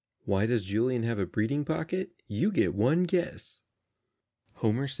Why does Julian have a breeding pocket? You get one guess.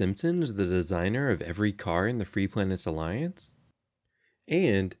 Homer Simpson is the designer of every car in the Free Planets Alliance?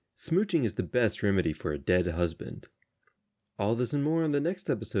 And smooching is the best remedy for a dead husband. All this and more on the next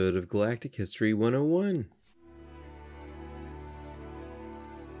episode of Galactic History 101.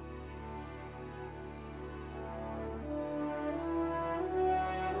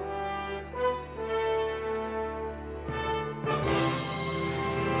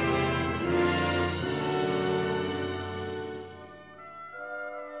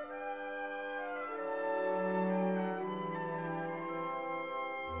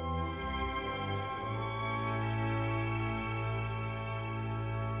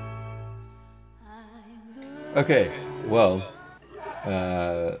 Okay, well,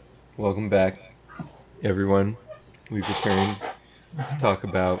 welcome back, everyone. We've returned to talk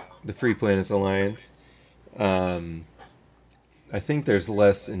about the Free Planets Alliance. I think there's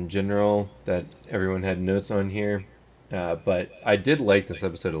less in general that everyone had notes on here, but I did like this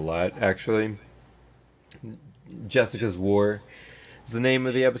episode a lot, actually. Jessica's War is the name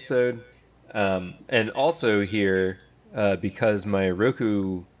of the episode. And also here, because my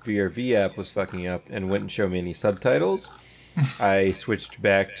Roku VRV app was fucking up and wouldn't show me any subtitles, I switched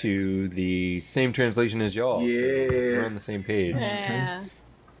back to the same translation as y'all. Yeah. So we're on the same page. Yeah.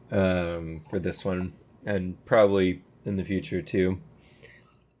 For this one, and probably in the future too.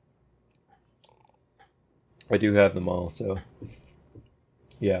 I do have them all, so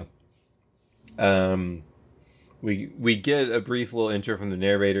yeah. We get a brief little intro from the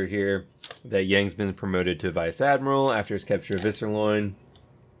narrator here that Yang's been promoted to Vice Admiral after his capture of Visserloin.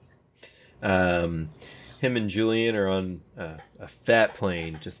 Him and Julian are on a fat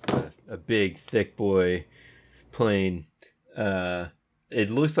plane, just a big, thick boy plane. It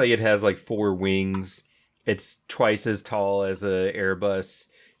looks like it has like 4 wings. It's twice as tall as a Airbus.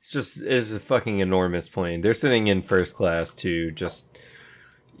 It's a fucking enormous plane. They're sitting in first class to just,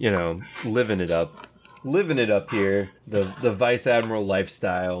 living it up. Living it up here. The Vice Admiral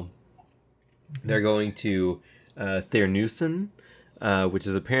lifestyle. They're going to Thernusen, which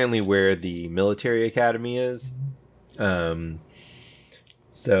is apparently where the military academy is.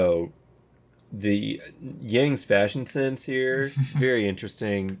 So the Yang's fashion sense here, very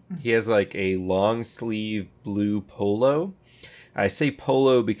interesting. He has like a long sleeve blue polo. I say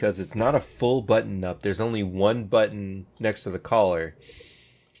polo because it's not a full button up. There's only one button next to the collar.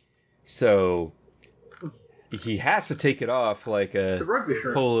 So he has to take it off like a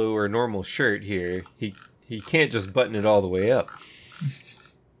polo or normal shirt here. He can't just button it all the way up.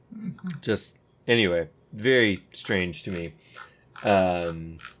 Just, anyway, very strange to me.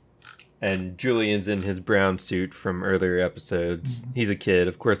 And Julian's in his brown suit from earlier episodes. He's a kid.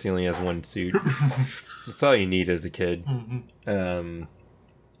 Of course, he only has one suit. That's all you need as a kid.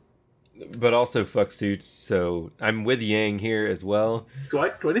 But also fuck suits. So I'm with Yang here as well. Do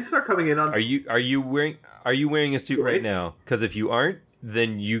I need to start coming in on? Are you wearing a suit right now? Because if you aren't,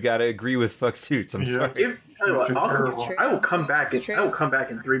 then you gotta agree with fuck suits. I'm sorry. I will come back. I will come back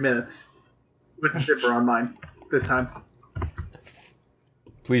in 3 minutes with the zipper on mine this time.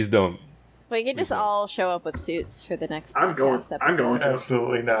 Please don't. We can just all show up with suits for the next I'm going. podcast episode. I'm going to.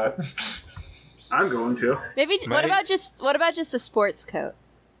 Absolutely not. I'm going to. Maybe. What about just a sports coat?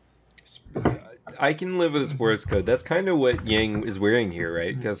 I can live with a sports coat. That's kind of what Yang is wearing here,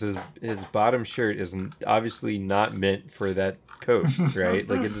 right? Because his bottom shirt is obviously not meant for that coat, right?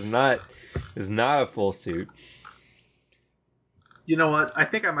 Like it is not a full suit. You know what? I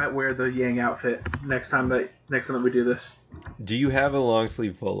think I might wear the Yang outfit next time that we do this. Do you have a long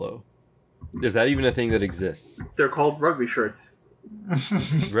sleeve polo? Is that even a thing that exists? They're called rugby shirts.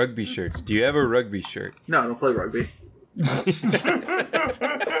 Rugby shirts. Do you have a rugby shirt? No, I don't play rugby.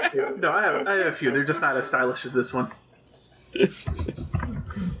 No, I have a few. They're just not as stylish as this one.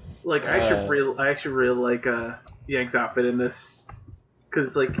 Like I actually really like Yang's outfit in this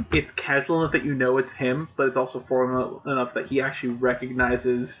because it's casual enough that you know it's him, but it's also formal enough that he actually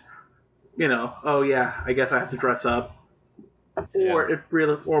recognizes, oh yeah, I guess I have to dress up. Or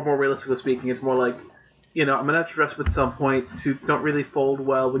more realistically speaking, it's more like, I'm gonna have to dress up at some point. Suits don't really fold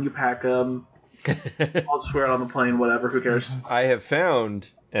well when you pack them. I'll just wear it on the plane, whatever, who cares? I have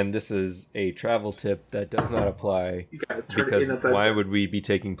found, and this is a travel tip that does not apply, because why would we be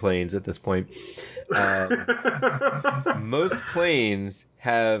taking planes at this point? Most planes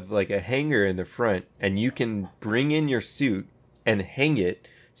have like a hanger in the front, and you can bring in your suit and hang it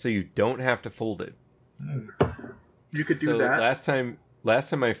so you don't have to fold it. You could do that. Last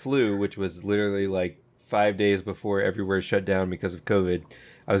time I flew, which was literally like 5 days before everywhere shut down because of COVID,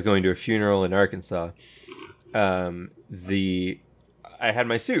 I was going to a funeral in Arkansas. I had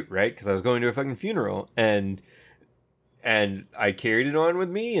my suit, right? Because I was going to a fucking funeral, and I carried it on with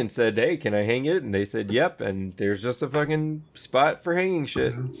me and said, "Hey, can I hang it?" And they said, "Yep." And there's just a fucking spot for hanging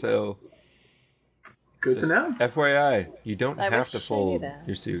shit. So good to know. FYI, you don't have to fold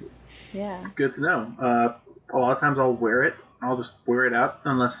your suit. Yeah. Good to know. A lot of times I'll wear it. I'll just wear it out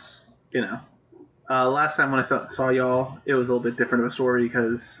unless, you know. Last time when I saw y'all, it was a little bit different of a story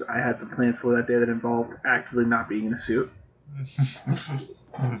because I had some plans for that day that involved actively not being in a suit.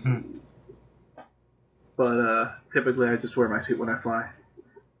 But typically I just wear my suit when I fly.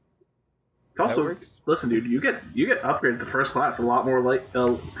 It's also, listen, dude, you get upgraded to first class a lot more like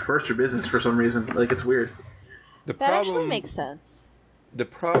first or business for some reason. Like, it's weird. That actually makes sense. The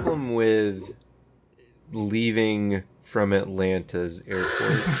problem with leaving from Atlanta's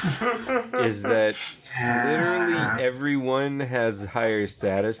airport is that literally everyone has higher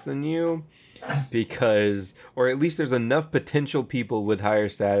status than you because, or at least there's enough potential people with higher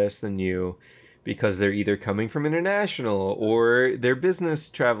status than you because they're either coming from international or they're business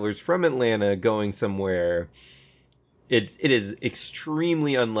travelers from Atlanta going somewhere. It is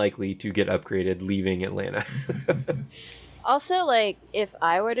extremely unlikely to get upgraded leaving Atlanta. Also, like, if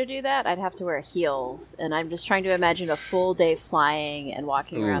I were to do that, I'd have to wear heels, and I'm just trying to imagine a full day flying and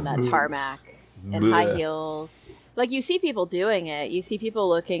walking around that tarmac in high heels. Like, you see people doing it. You see people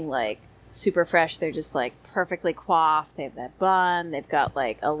looking, like, super fresh. They're just, like, perfectly coiffed. They have that bun. They've got,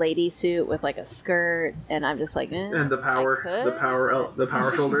 like, a lady suit with, like, a skirt, and I'm just like, and the power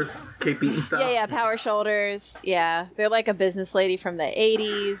shoulders, Kate Beaton style. Yeah, power shoulders. Yeah, they're like a business lady from the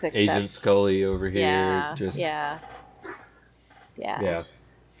 80s. Except, Agent Scully over here. Yeah.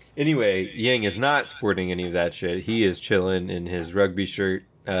 Anyway, Yang is not sporting any of that shit. He is chilling in his rugby shirt,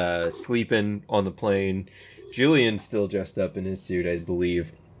 sleeping on the plane. Julian's still dressed up in his suit, I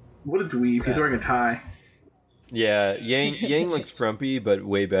believe. What a dweeb. He's wearing a tie. Yeah, Yang looks frumpy, but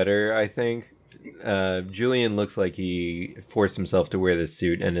way better, I think. Julian looks like he forced himself to wear this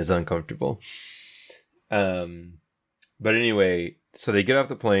suit and is uncomfortable. But anyway, so they get off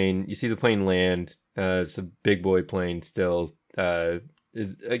the plane. You see the plane land. It's a big boy plane still. The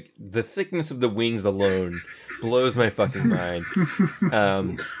thickness of the wings alone blows my fucking mind.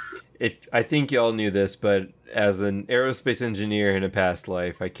 I think y'all knew this, but as an aerospace engineer in a past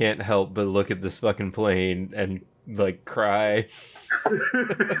life, I can't help but look at this fucking plane and like cry.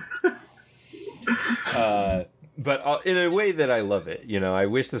 But in a way that I love it. You know, I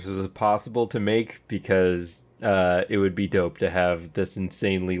wish this was possible to make because it would be dope to have this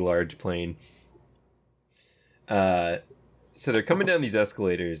insanely large plane. So they're coming down these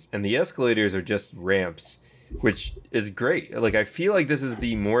escalators, and the escalators are just ramps, which is great. Like, I feel like this is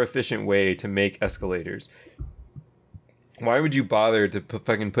the more efficient way to make escalators. Why would you bother to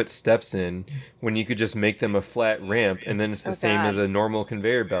fucking put steps in when you could just make them a flat ramp, and then it's the same as a normal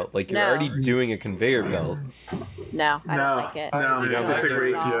conveyor belt? Like, you're already doing a conveyor belt. No, I don't like it. No,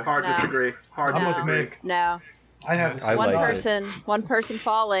 disagree. Hard disagree. Hard disagree. No. One person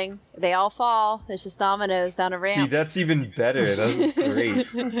falling. They all fall. It's just dominoes down a ramp. See, that's even better. That's great.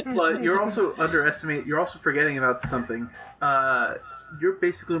 But you're also You're also forgetting about something. You're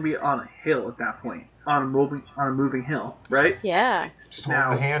basically gonna be on a hill at that point, on a moving hill, right? Yeah. Just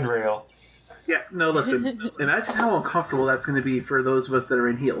hold the handrail. Yeah. No, listen. Imagine how uncomfortable that's going to be for those of us that are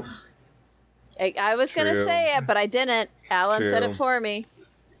in heels. I was gonna say it, but I didn't. Alan said it for me.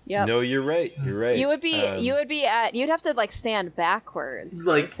 Yep. No, you're right. You're right. You'd have to like stand backwards.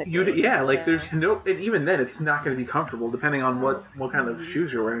 Like basically. there's no, and even then it's not going to be comfortable depending on what kind of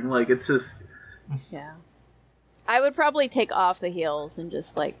shoes you're wearing. Like, it's just. Yeah. I would probably take off the heels and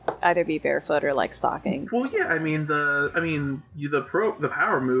just like either be barefoot or like stockings. Well, yeah, the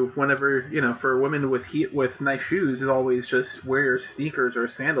power move whenever, for women with nice shoes is always just wear your sneakers or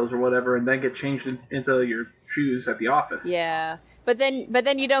sandals or whatever and then get changed into your shoes at the office. Yeah. But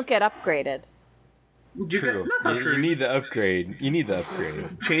then you don't get upgraded. True. You need the upgrade.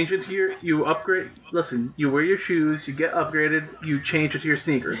 Change it to you upgrade. Listen, you wear your shoes, you get upgraded, you change it to your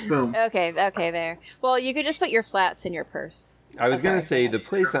sneakers. Boom. Okay, there. Well, you could just put your flats in your purse. I was going to say, the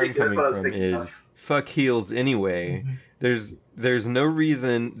place I'm coming from is fuck heels anyway. There's no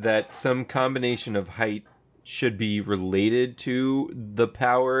reason that some combination of height should be related to the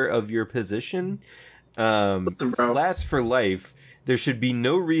power of your position. Flats for life. There should be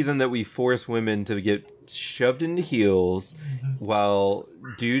no reason that we force women to get shoved into heels while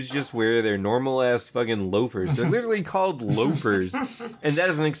dudes just wear their normal ass fucking loafers. They're literally called loafers, and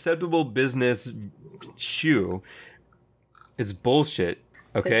that is an acceptable business shoe. It's bullshit.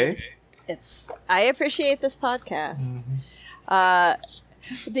 Okay? I appreciate this podcast.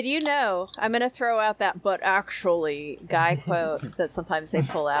 Did you know? I'm going to throw out that "but actually" guy quote that sometimes they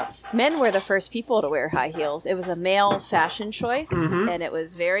pull out. Men were the first people to wear high heels. It was a male fashion choice, and it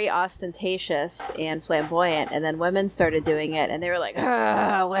was very ostentatious and flamboyant. And then women started doing it, and they were like,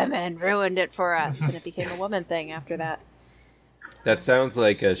 women ruined it for us. And it became a woman thing after that. That sounds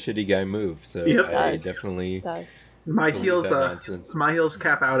like a shitty guy move, so Yep. I Does. definitely Does. My believe heels, that nonsense. my heels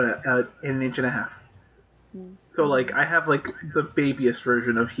cap out at 1.5 inches. So like I have like the babyest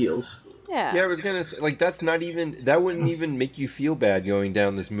version of heels. Yeah. Yeah, I was gonna say, like, that wouldn't even make you feel bad going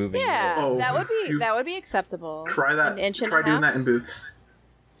down this moving Yeah, road. Oh, that would be acceptable. Try that. An inch and Try a doing half? that in boots.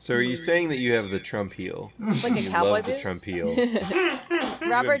 So are you saying that you have the Trump heel? Like a You cowboy love the boot? Trump heel. Robert You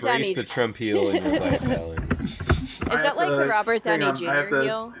embrace Downey. the Trump heel in your life, Alan. Is that like the Robert Downey I have Jr. to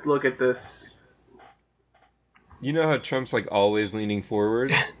heel? look at this. You know how Trump's like always leaning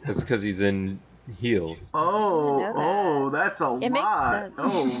forward? That's because he's in heels. Oh, that's a It makes lot. sense.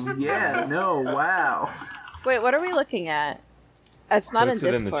 Oh, yeah, no, wow. Wait, what are we looking at? It's not Post it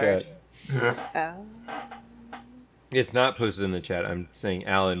in in the Discord. chat. Oh. It's not posted in the chat. I'm saying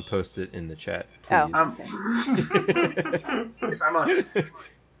Alan post it in the chat, please. Oh. I'm a,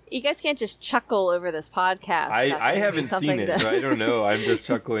 You guys can't just chuckle over this podcast. I That would be haven't seen something it, that- so I don't know. I'm just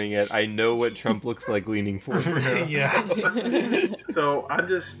chuckling at. I know what Trump looks like leaning forward. Yeah. so I'm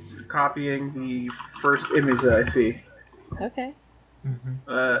just copying the first image that I see. Okay.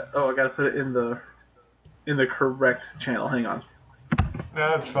 I gotta put it in the correct channel. Hang on.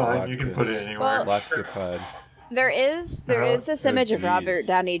 No, it's fine. You can put it anywhere. Well- Latka pod. There is this Oh, image of geez. Robert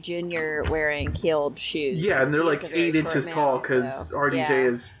Downey Jr. wearing heeled shoes. Yeah, and they're He's like a very 8 inches short tall man, because so, RDJ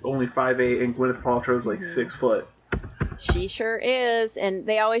yeah. is only 5'8" and Gwyneth Paltrow's like 6 foot. She sure is, and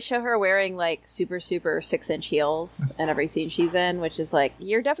they always show her wearing like super 6-inch heels in every scene she's in, which is like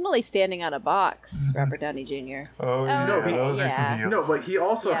you're definitely standing on a box, Robert Downey Jr. Oh, yeah. No, Those are yeah. some heels. No, but he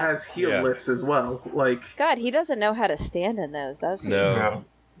also Yeah. has heel Yeah. lifts as well. Like, God, he doesn't know how to stand in those, does he? No.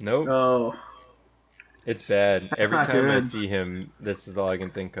 No. Nope. oh, It's bad. Every not time I good. see him, this is all I can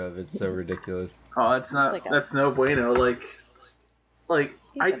think of. It's so ridiculous. that's not. like a- That's no bueno. Like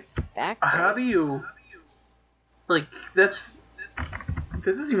He's I. a back How do brace. you? Like that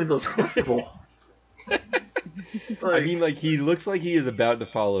doesn't even look comfortable. I mean, like, he looks like he is about to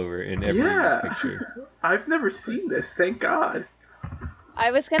fall over in every Yeah. picture. I've never seen this. Thank God. I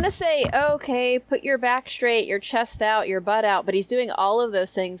was gonna say, okay, put your back straight, your chest out, your butt out, but he's doing all of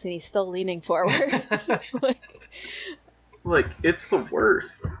those things and he's still leaning forward. Like it's the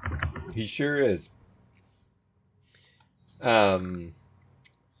worst. He sure is.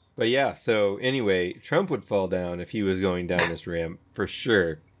 But yeah, so anyway, Trump would fall down if he was going down this ramp for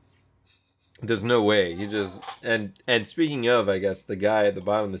sure. There's no way. He just and speaking of, I guess the guy at the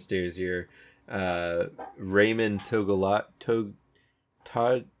bottom of the stairs here, Raymond Tagliati.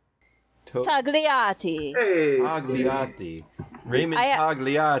 Hey. Tagliati. Raymond I-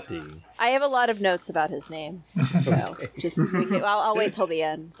 Tagliati. I have a lot of notes about his name, so just I'll wait till the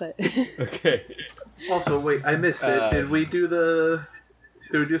end. But Okay. Also, wait, I missed it. Did we do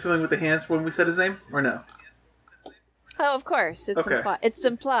something with the hands when we said his name, or no? oh, of course, it's Okay. implied. It's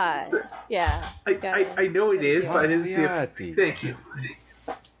implied. Yeah. I know it is, but I didn't see it. Tagliati. Thank you.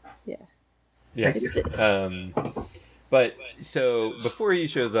 Yes. But so before he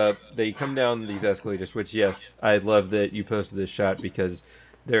shows up, they come down these escalators. Which, yes, I love that you posted this shot because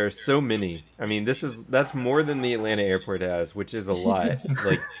there are so many. I mean, that's more than the Atlanta airport has, which is a lot.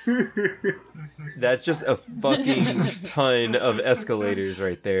 Like, that's just a fucking ton of escalators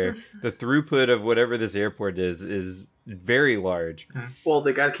right there. The throughput of whatever this airport is very large. Well,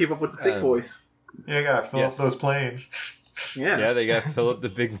 they gotta keep up with the big boys. Yeah, you gotta fill Yes. up those planes. Yeah. Yeah, they got to fill up the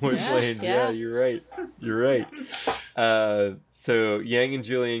big boy planes. yeah. Yeah, you're right. You're right. So Yang and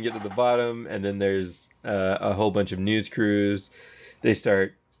Julian get to the bottom, and then there's a whole bunch of news crews. They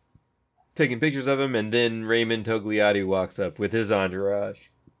start taking pictures of him, and then Raymond Togliatti walks up with his entourage.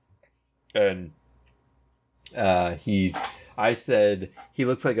 And I said he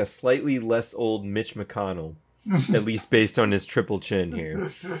looks like a slightly less old Mitch McConnell, at least based on his triple chin here.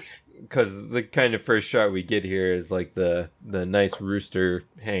 Because the kind of first shot we get here is like the nice rooster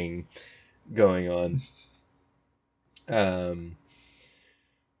hang going on.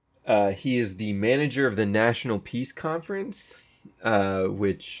 He is the manager of the National Peace Conference,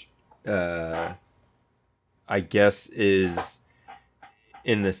 which I guess is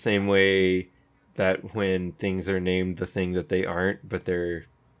in the same way that when things are named the thing that they aren't, but they're,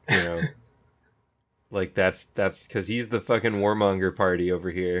 Like that's because he's the fucking warmonger party over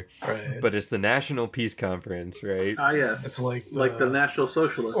here. Right. But it's the National Peace Conference, right? Ah, yes. It's like the National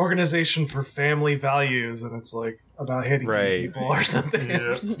Socialist. Organization for Family Values, and it's like about hitting people or something.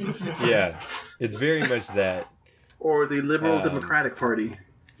 Yes. Yeah, it's very much that. Or the Liberal Democratic Party.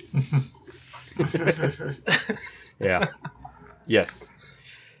 Yeah. Yes.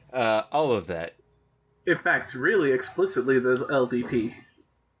 All of that. In fact, really explicitly the LDP.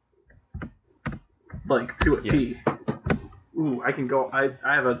 Like, to a T. Yes. Ooh, I can go... I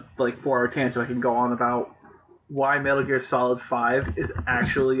have a, 4-hour tangent I can go on about why Metal Gear Solid 5 is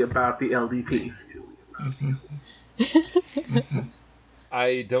actually about the LDP.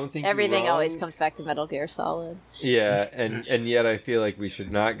 I don't think Everything you're always wrong. comes back to Metal Gear Solid. Yeah, and yet I feel like we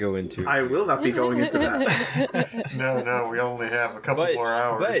should not go into. I will not be going into that. No, we only have a couple more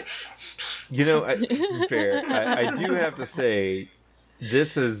hours. But fair. I do have to say,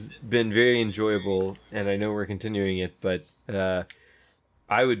 this has been very enjoyable, and I know we're continuing it, but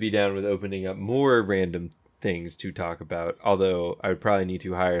I would be down with opening up more random things to talk about, although I would probably need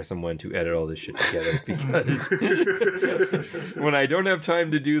to hire someone to edit all this shit together, because when I don't have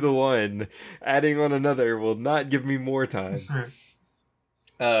time to do the one, adding on another will not give me more time.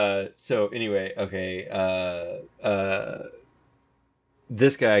 So anyway, okay,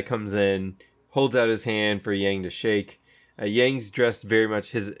 this guy comes in, holds out his hand for Yang to shake. Yang's dressed very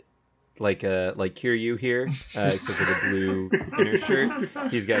much like Kiryu here, except for the blue inner shirt.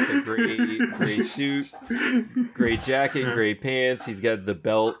 He's got the gray suit, gray jacket, gray pants. He's got the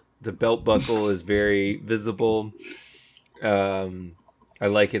belt. The belt buckle is very visible. I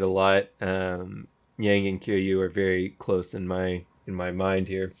like it a lot. Yang and Kiryu are very close in my mind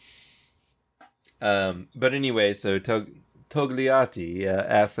here. But anyway, so Togliatti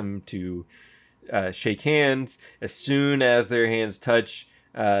asks him to shake hands. As soon as their hands touch,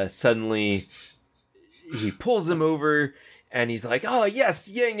 suddenly he pulls him over and he's like, "Oh yes,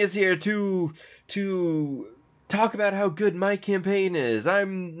 Yang is here to talk about how good my campaign is.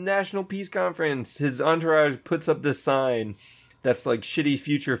 I'm National Peace Conference." His entourage puts up this sign that's like shitty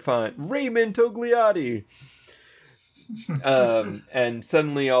future font, Raymond Togliatti. And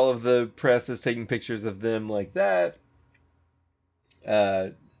suddenly all of the press is taking pictures of them like that.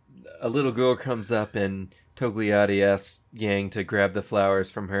 A little girl comes up and Togliatti asks Yang to grab the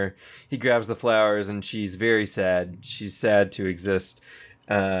flowers from her. He grabs the flowers and she's very sad. She's sad to exist.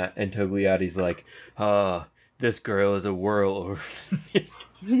 And Togliatti's like, this girl is a war orphan.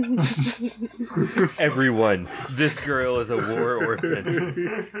 Everyone, this girl is a war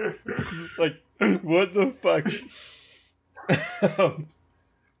orphan. Like, what the fuck?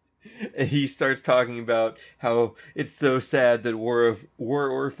 He starts talking about how it's so sad that war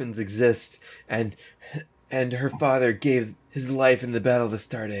orphans exist, and her father gave his life in the Battle of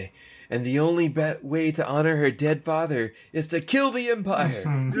Astarte, and the only way to honor her dead father is to kill the Empire.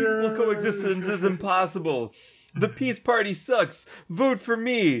 Peaceful coexistence is impossible. The Peace Party sucks. Vote for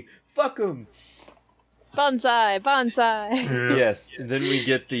me. Fuck 'em. Bonsai, bonsai. Yeah. Yes, and then we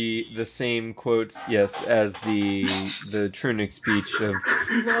get the same quotes, yes, as the Trunic speech of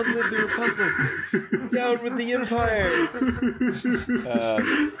 "Long live the Republic, down with the Empire."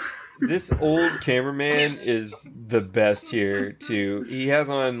 This old cameraman is the best here too. He has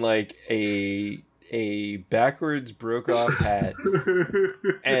on like a backwards broke off hat,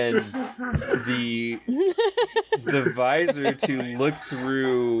 and the visor to look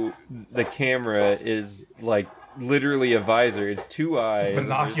through the camera is like literally a visor. It's two eyes.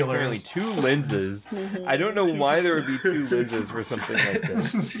 Binoculars. There's apparently two lenses. I don't know why there would be two lenses for something like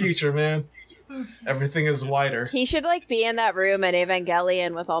this. Future, man. Everything is wider. He should like be in that room at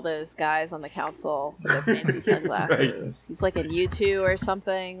Evangelion with all those guys on the council with the fancy sunglasses. Right. He's like in U2 or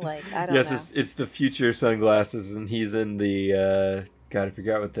something. Like I don't know. Yes, it's the future sunglasses, and he's in the God, I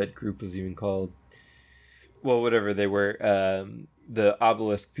forgot what that group was even called. Well, whatever they were, the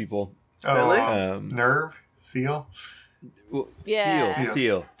obelisk people. Oh, Nerve? Seal? Well, Yeah.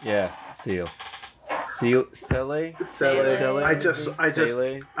 Seal. Yeah, Seal. Cele? Sele. I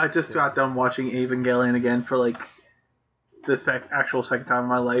just got done watching Evangelion again for like the actual second time in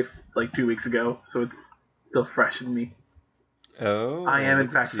my life, like 2 weeks ago. So it's still fresh in me. Oh, I am in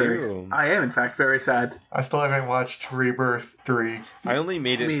look at fact you. very sad. I still haven't watched Rebirth 3. I only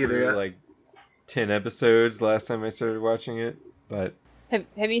made it Me either, through yeah. like 10 episodes last time I started watching it, but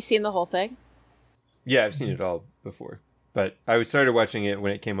Have you seen the whole thing? yeah, I've seen it all before. But I started watching it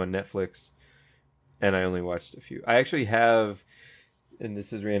when it came on Netflix, and I only watched a few. I actually have, and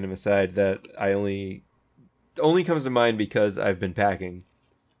this is random aside, that I only comes to mind because I've been packing.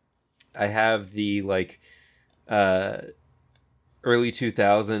 I have the early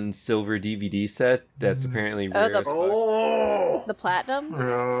 2000s silver DVD set that's apparently rare as fuck. The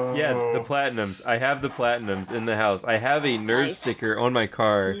platinums? Yeah, the platinums. I have the platinums in the house. I have a Nerve sticker on my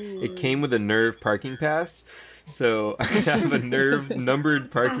car. It came with a Nerve parking pass. So I have a Nerve numbered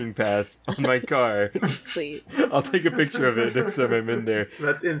parking pass on my car. Sweet. I'll take a picture of it next time I'm in there.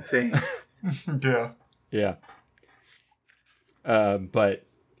 That's insane. Yeah. Yeah. But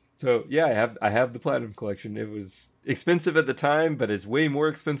so yeah, I have the platinum collection. It was expensive at the time, but it's way more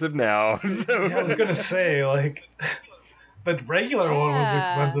expensive now. So Yeah, I was gonna say, like, but regular one was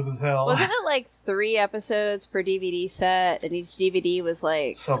expensive as hell. Wasn't it like 3 episodes per DVD set, and each DVD was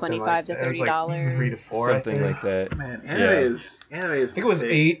like Something $25 to like that. It was $30? like 3 to 4, something like that. Man, anime is I think it was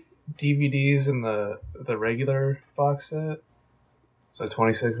 8 DVDs in the regular box set, so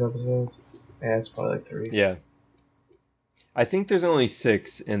 26 episodes. Yeah, it's probably like 3. Yeah. I think there's only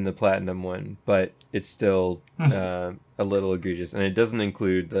 6 in the platinum one, but it's still a little egregious, and it doesn't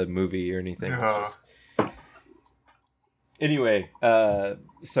include the movie or anything. It's just... Anyway,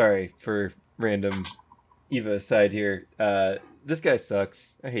 sorry for random Eva aside here. This guy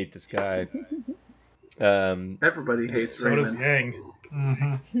sucks. I hate this guy. Everybody hates So Raymond. does Yang.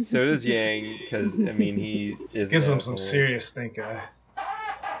 Mm-hmm. So does Yang, because, I mean, he is... Gives him some serious stink eye.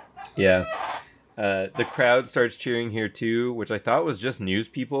 Yeah. The crowd starts cheering here too, which I thought was just news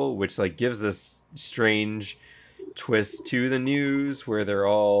people, which like gives this strange twist to the news where they're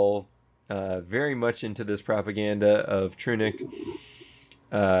all very much into this propaganda of Trunic.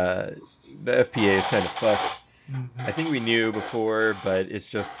 The FPA is kind of fucked. I think we knew before, but it's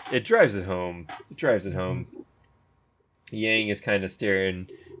just, it drives it home. It drives it home. Yang is kind of staring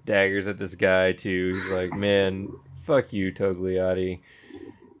daggers at this guy too. He's like, man, fuck you, Togliatti.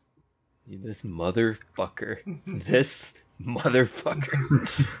 This motherfucker. This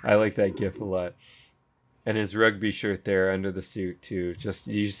motherfucker. I like that gif a lot. And his rugby shirt there under the suit too. Just,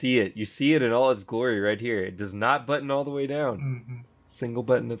 you see it. You see it in all its glory right here. It does not button all the way down. Mm-hmm. Single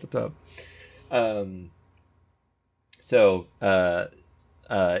button at the top. So,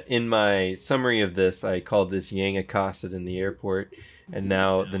 in my summary of this, I called this Yang accosted in the airport. And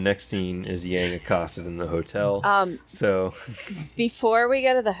now the next scene is Yang accosted in the hotel. So Before we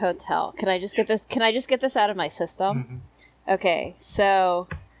go to the hotel, can I just get this out of my system? Okay, so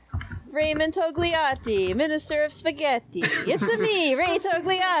Raymond Togliatti, Minister of Spaghetti. It's me, Ray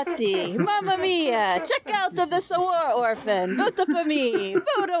Togliatti. Mamma mia! Check out this war orphan. Vote for me.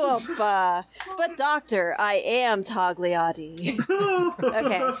 Voto oppa. But doctor, I am Togliatti.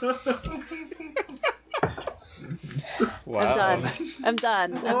 Okay. wow. I'm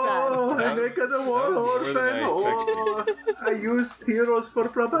done. Oh, I make it a war more than I orphan. Oh, I used heroes for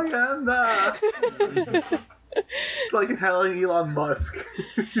propaganda. It's like telling Elon Musk.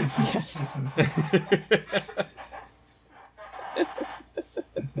 Yes.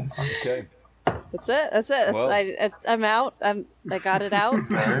 Okay. That's it. Well, I'm out. I got it out.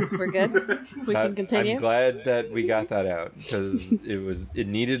 We're good. We can continue. I'm glad that we got that out because it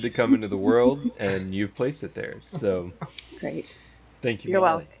needed to come into the world, and you've placed it there. So Great. thank you. You're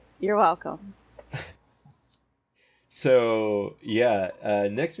Molly. welcome. You're welcome. So yeah,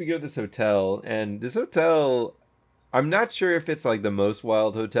 next we go to this hotel, and this hotel, I'm not sure if it's like the most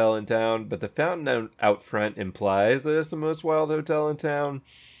wild hotel in town, but the fountain out front implies that it's the most wild hotel in town.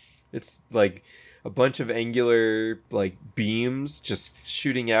 It's like a bunch of angular like beams just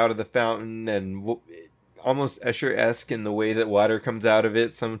shooting out of the fountain, and almost Escher-esque in the way that water comes out of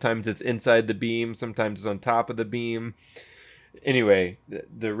it. Sometimes it's inside the beam, sometimes it's on top of the beam. Anyway,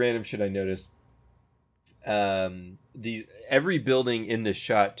 the random shit I noticed. Every building in this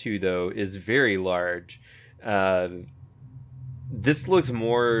shot too, though, is very large. This looks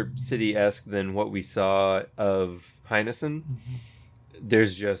more city-esque than what we saw of Heinessen.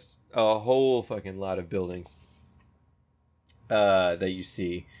 There's just a whole fucking lot of buildings that you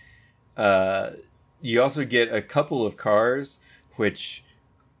see. You also get a couple of cars, which,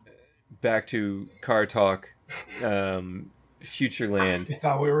 back to car talk, Futureland. I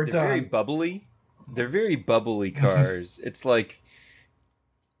thought we were They're done. very bubbly. They're very bubbly cars. It's like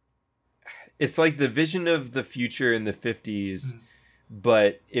the vision of the future in the 50s,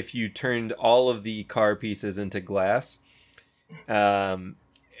 but if you turned all of the car pieces into glass.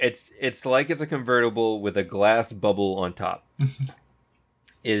 It's like it's a convertible with a glass bubble on top.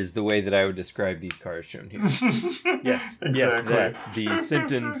 Is the way that I would describe these cars shown here. Yes, Exactly. yes, that the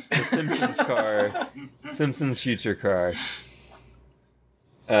Simpsons car, Simpsons future car.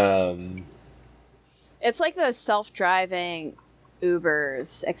 It's like those self-driving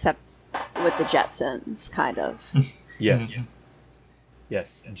Ubers, except with the Jetsons, kind of. Yes.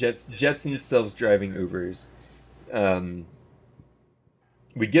 Jetsons self-driving Ubers.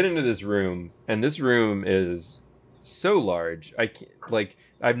 we get into this room, and this room is so large. I can't, like,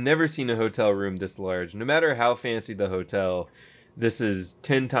 I've never seen a hotel room this large. No matter how fancy the hotel, this is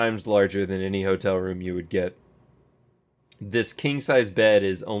 10 times larger than any hotel room you would get. This king size bed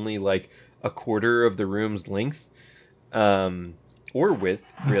is only like a quarter of the room's length, or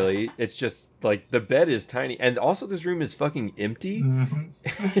width, really. It's just like the bed is tiny, and also this room is fucking empty.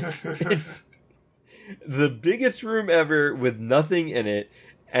 It's the biggest room ever with nothing in it.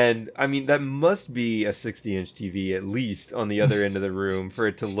 And I mean, that must be a 60-inch TV at least on the other end of the room for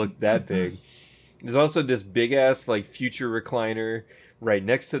it to look that big. There's also this big ass like future recliner right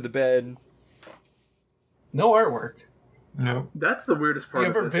next to the bed. No artwork. No. That's the weirdest part. You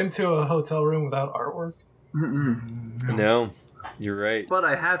ever of this. been to a hotel room without artwork? No, you're right. But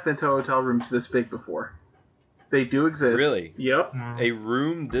I have been to hotel rooms this big before. They do exist. Really? Yep. A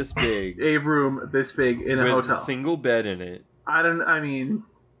room this big A room this big in a with hotel. a single bed in it. I mean,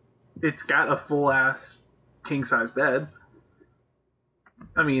 it's got a full ass king size bed.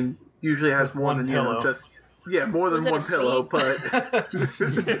 I mean, usually has more one than pillow. just more than Was it one a pillow, suite? but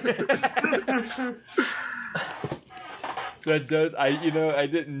That does, I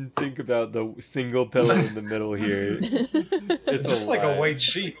didn't think about the single pillow in the middle here. It's just like a white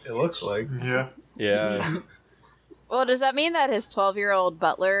sheet, it looks like. Yeah. Yeah. Well, does that mean that his 12-year-old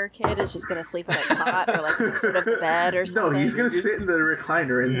butler kid is just going to sleep on a cot or like the foot of the bed or no, something? he's gonna sit in the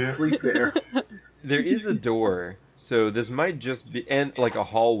recliner and sleep there. There is a door, so this might just be, and like a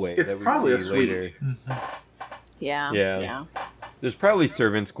hallway It's that we probably see a suite. later. Yeah. Yeah. There's probably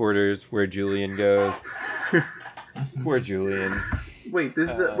servants' quarters where Julian goes. Poor Julian. Wait, this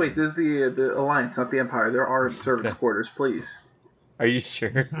is the Alliance, not the Empire. There are servants' quarters, please. Are you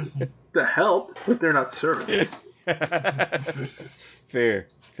sure? The help, but they're not servants. Fair.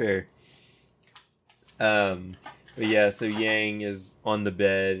 But yeah, so Yang is on the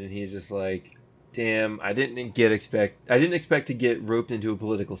bed and he's just like, damn, I didn't expect to get roped into a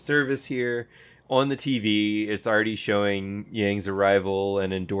political service here. On the TV, it's already showing Yang's arrival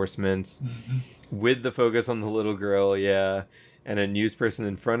and endorsements with the focus on the little girl, yeah, and a news person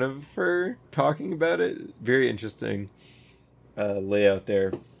in front of her talking about it. Very interesting layout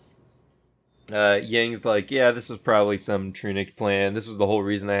there. Yang's like, yeah, this was probably some Trunic plan. This was the whole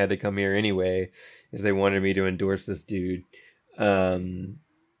reason I had to come here anyway, is they wanted me to endorse this dude. Julian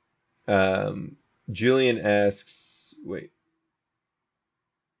asks, wait.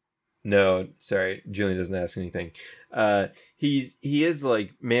 No, sorry, Julian doesn't ask anything. He is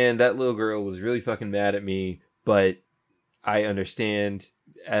like, man, that little girl was really fucking mad at me, but I understand,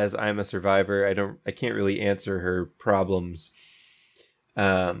 as I'm a survivor, I can't really answer her problems.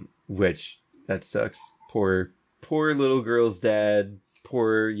 Which that sucks. Poor little girl's dad,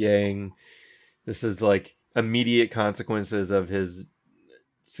 poor Yang. This is like immediate consequences of his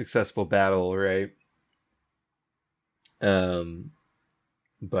successful battle, right?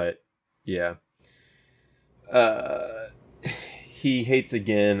 But yeah. He hates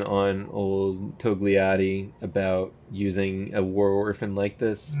again on old Togliatti about using a war orphan like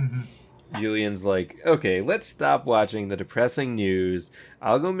this. Julian's like, okay, let's stop watching the depressing news.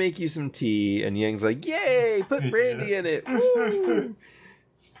 I'll go make you some tea. And Yang's like, yay, put brandy in it. Woo!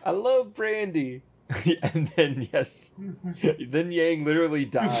 I love brandy. And then, then Yang literally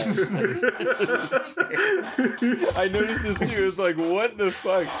dies. I noticed this too. It's like, what the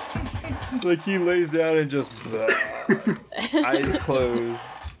fuck? Like, he lays down and just eyes closed.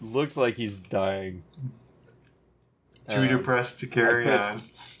 Looks like he's dying. Too depressed to carry on.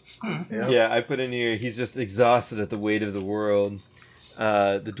 Yeah, I put in here, he's just exhausted at the weight of the world.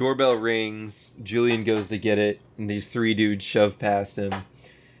 The doorbell rings. Julian goes to get it, and these three dudes shove past him.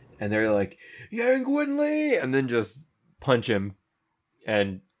 And they're like, Yang Winley! And then just punch him.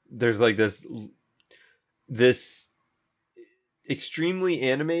 And there's like this extremely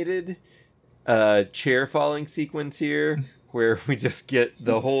animated chair falling sequence here, where we just get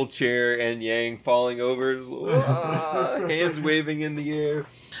the whole chair and Yang falling over, hands waving in the air.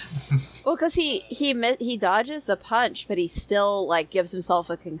 Well, because he dodges the punch, but he still like gives himself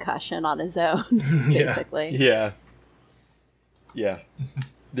a concussion on his own, basically. Yeah.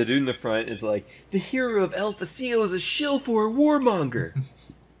 The dude in the front is like, the hero of El Facil is a shill for a warmonger.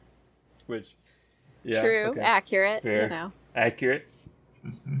 Which, yeah. True, okay. accurate, Fair. you know. Accurate.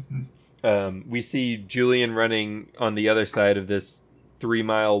 We see Julian running on the other side of this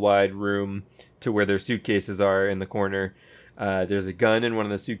 3-mile wide room to where their suitcases are in the corner. There's a gun in one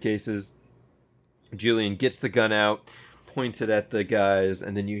of the suitcases. Julian gets the gun out, points it at the guys,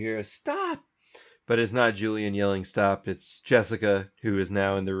 and then you hear a stop. But it's not Julian yelling stop. It's Jessica, who is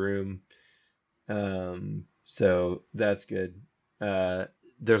now in the room. So that's good.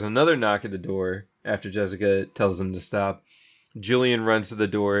 there's another knock at the door after Jessica tells them to stop. Julian runs to the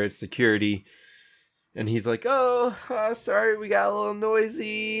door. It's security. And he's like, oh, sorry, we got a little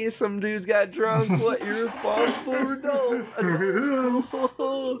noisy. Some dudes got drunk. What irresponsible adult.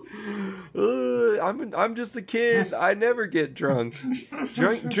 I'm just a kid. I never get drunk.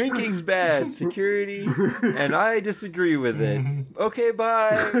 Drinking's bad, security, and I disagree with it. Okay,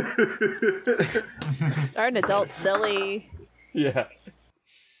 bye. Are an adult silly? Yeah.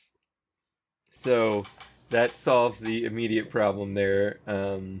 So that solves the immediate problem there.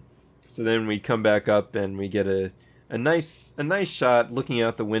 So then we come back up and we get a nice shot looking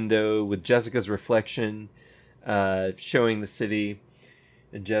out the window with Jessica's reflection, showing the city.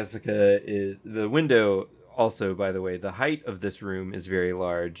 And Jessica is the window. Also, by the way, the height of this room is very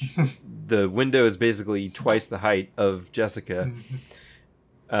large. The window is basically twice the height of Jessica.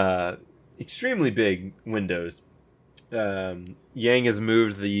 Extremely big windows. Yang has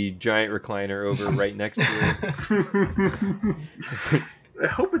moved the giant recliner over right next to it. I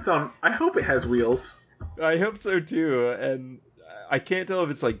hope it has wheels. I hope so too, and I can't tell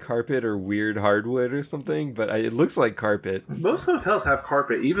if it's like carpet or weird hardwood or something, but it looks like carpet. Most hotels have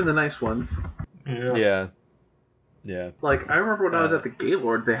carpet, even the nice ones. Yeah. Like, I remember when I was at the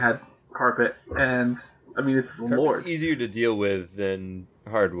Gaylord, they had carpet, and, I mean, it's the Lord. It's easier to deal with than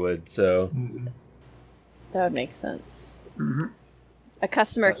hardwood, so... That would make sense. Mm-hmm. A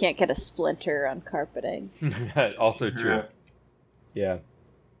customer can't get a splinter on carpeting. Also true. Yeah.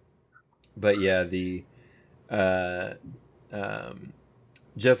 But yeah, the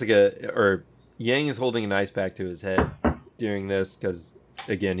Jessica or Yang is holding an ice pack to his head during this because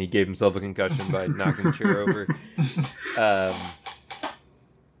again he gave himself a concussion by knocking the chair over. And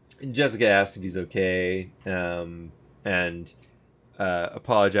Jessica asks if he's okay, and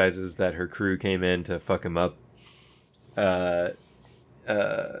apologizes that her crew came in to fuck him up. The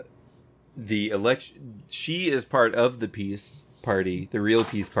election. She is part of the peace party, the real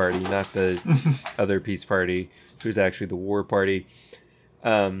peace party, not the other peace party, who's actually the war party.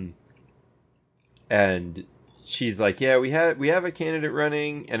 And she's like, yeah, we have a candidate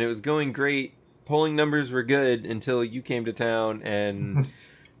running, and it was going great. Polling numbers were good until you came to town and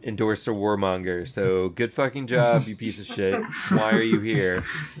endorsed a warmonger. So good fucking job, you piece of shit. Why are you here?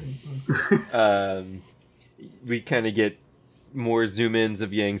 We kind of get more zoom ins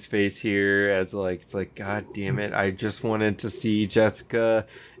of Yang's face here as like it's like, god damn it, I just wanted to see Jessica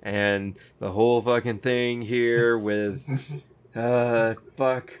and the whole fucking thing here with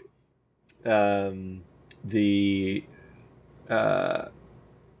fuck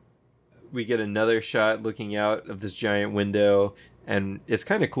we get another shot looking out of this giant window, and it's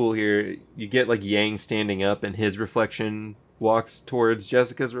kind of cool here. You get like Yang standing up and his reflection walks towards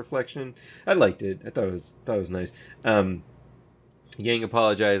Jessica's reflection. I liked it. I thought it was nice. Yang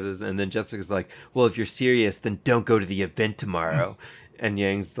apologizes, and then Jessica's like, well, if you're serious, then don't go to the event tomorrow. And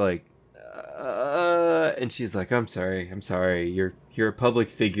Yang's like, and she's like, I'm sorry. You're a public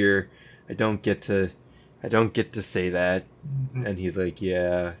figure. I don't get to say that. And he's like,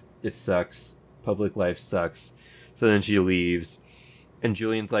 yeah, it sucks. Public life sucks. So then she leaves. And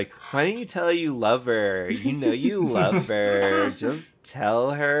Julian's like, why don't you tell her you love her? You know you love her. Just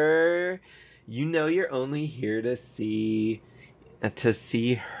tell her. You know you're only here to see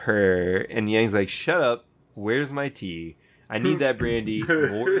her. And Yang's like, shut up. Where's my tea? I need that brandy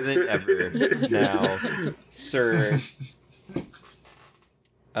more than ever now, sir.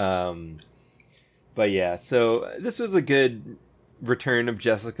 But yeah, so this was a good return of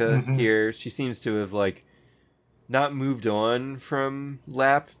Jessica here. She seems to have like not moved on from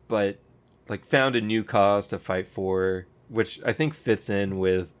Lap, but like found a new cause to fight for, which I think fits in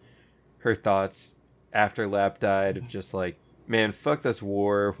with her thoughts after Lap died of just like, man, fuck this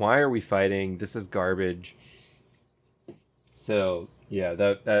war. Why are we fighting? This is garbage. So yeah,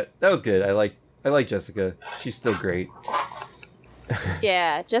 that was good. I like Jessica. She's still great.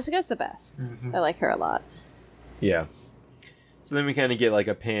 Yeah, Jessica's the best. I like her a lot. Yeah. So then we kind of get like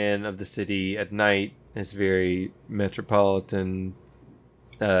a pan of the city at night. It's very metropolitan,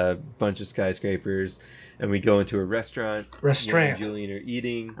 bunch of skyscrapers, and we go into a restaurant. Restaurant. Julian are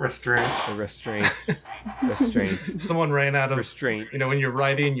eating. Restaurant. A restaurant. Restraint. Someone ran out of restraint. You know, when you're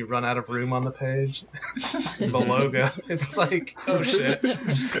writing, you run out of room on the page. The logo. It's like, oh shit.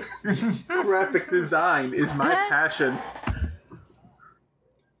 Graphic design is my passion.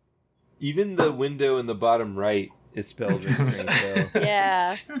 Even the window in the bottom right is spelled restraint, though.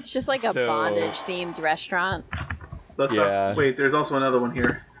 Yeah, it's just like a bondage-themed restaurant. Wait, there's also another one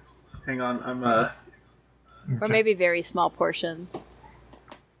here. Hang on, I'm Or maybe very small portions.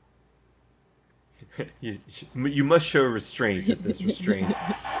 You must show restraint at this restraint.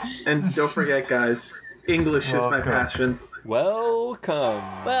 And don't forget, guys, English is my passion.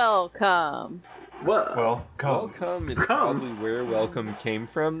 Welcome. Welcome. Well, Welcome is probably where welcome came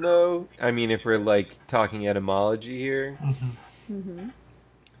from, though. I mean, if we're like talking etymology here. Mm-hmm.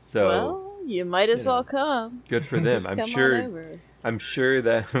 So well, you might as well come. Good for them. I'm Come sure. on over. I'm sure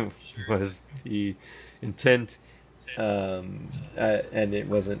that was the intent, and it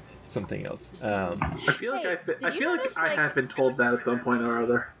wasn't something else. I feel like notice, I have been told that at some point or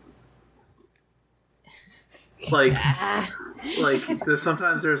other. Like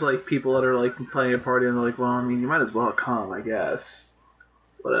sometimes there's like people that are like playing a party and they're like, well, I mean, you might as well come, I guess.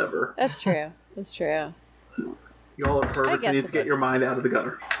 Whatever. That's true. That's true. You all are perverts. You need to get your mind out of the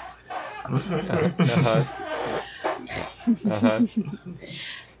gutter.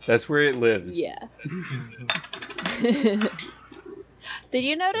 That's where it lives. Yeah. Did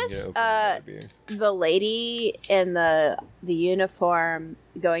you notice the lady in the uniform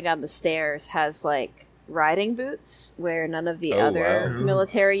going down the stairs has like riding boots where none of the other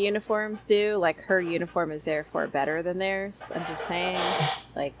military uniforms do? Like her uniform is therefore better than theirs. I'm just saying,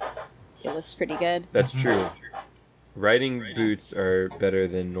 like, it looks pretty good. That's true. Riding boots are better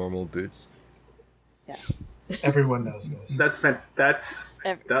than normal boots. Yes. Everyone knows this. That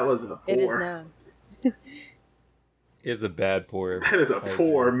was a 4. It is known. It's a bad pour. That is a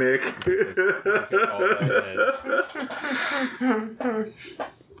 4, Mick.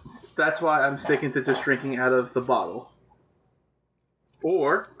 That's why I'm sticking to just drinking out of the bottle.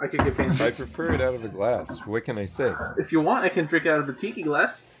 Or I could get fancy. I prefer it out of a glass. What can I say? If you want, I can drink out of the tiki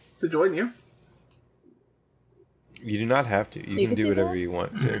glass to join you. You do not have to. You can do whatever you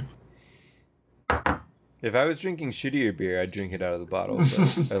want to. If I was drinking shittier beer, I'd drink it out of the bottle.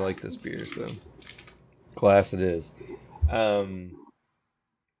 But I like this beer, so glass it is.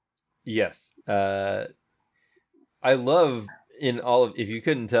 Yes. I love if you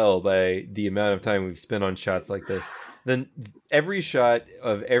couldn't tell by the amount of time we've spent on shots like this, then every shot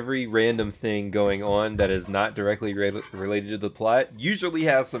of every random thing going on that is not directly related to the plot usually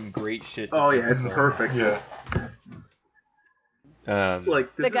has some great shit. It's perfect. Yeah.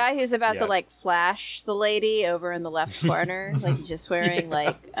 Like the guy who's about to like flash the lady over in the left corner, like he's just wearing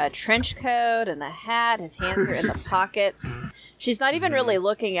like a trench coat and a hat. His hands are in the pockets. She's not even really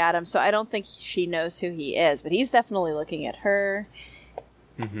looking at him, so I don't think she knows who he is. But he's definitely looking at her.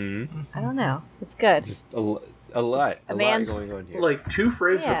 Mm-hmm. I don't know. It's good. Just a lot going on here. Like 2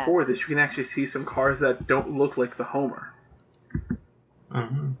 frames before this, you can actually see some cars that don't look like the Homer.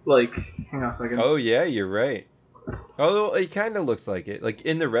 Mm-hmm. Like, hang on a second. Oh yeah, you're right. Although it kind of looks like it. Like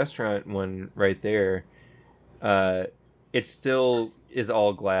in the restaurant one right there, it still is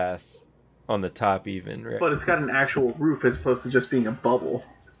all glass on the top even, right? But it's got an actual roof as opposed to just being a bubble.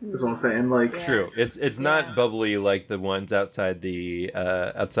 Is what I'm saying. Like True. It's not bubbly like the ones outside the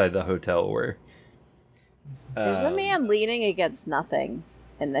hotel were. There's a man leaning against nothing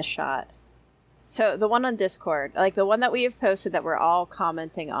in this shot. So the one on Discord, like the one that we have posted that we're all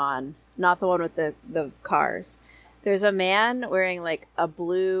commenting on, not the one with the cars. There's a man wearing like a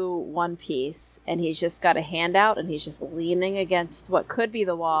blue one piece, and he's just got a hand out, and he's just leaning against what could be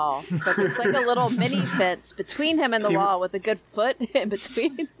the wall. But it's like a little mini fence between him and the wall with a good foot in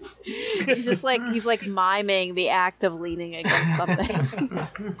between. he's like miming the act of leaning against something.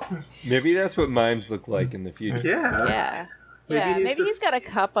 Maybe that's what mimes look like in the future. Yeah. Maybe he's got a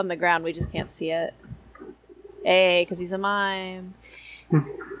cup on the ground. We just can't see it. Hey, because he's a mime.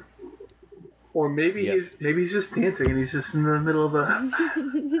 Or maybe he's just dancing and he's just in the middle of a...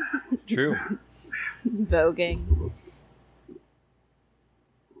 True. Voguing.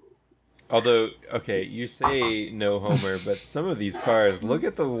 Although, okay, you say no Homer, but some of these cars, look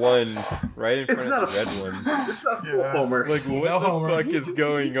at the one right in front of the red one. It's not full Homer. Like, what the fuck is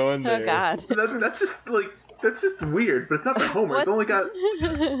going on there? Oh, God. That's just weird, but it's not the Homer. It's only got...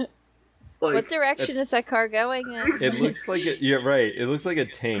 Like, what direction is that car going in? It looks like you're right. It looks like a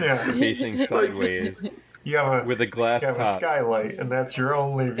tank facing sideways with a glass top. You have a skylight, and that's your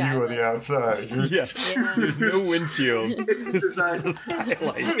only view of the outside. Yeah. There's no windshield. It's just a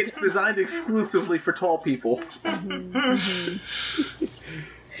skylight. It's designed exclusively for tall people.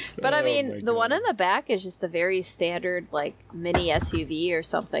 But I mean, the one in the back is just a very standard, like, mini SUV or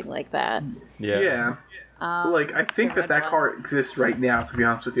something like that. Yeah. Like, I think that car exists right now, to be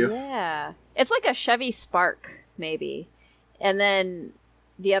honest with you. Yeah. It's like a Chevy Spark, maybe. And then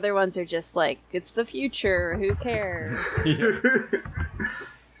the other ones are just like, it's the future, who cares?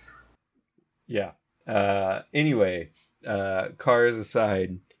 Yeah. Anyway, cars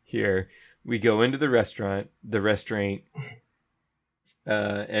aside here, we go into the restaurant,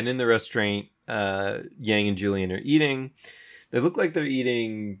 and in the restaurant, Yang and Julian are eating. They look like they're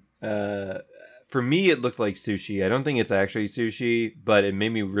eating. For me, it looked like sushi. I don't think it's actually sushi, but it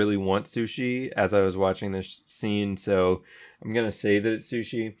made me really want sushi as I was watching this scene. So I'm gonna say that it's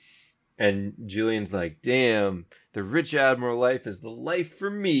sushi. And Julian's like, "Damn, the rich admiral life is the life for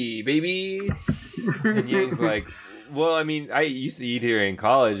me, baby." And Yang's like, "Well, I mean, I used to eat here in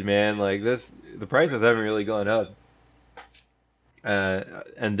college, man. Like this, the prices haven't really gone up."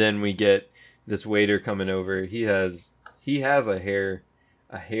 And then we get this waiter coming over. He has a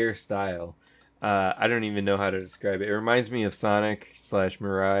hairstyle. I don't even know how to describe it. It reminds me of Sonic /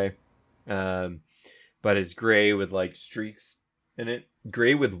 Mirai, but it's gray with like streaks in it.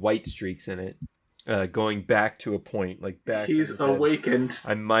 Gray with white streaks in it, going back to a point, like back. He's awakened.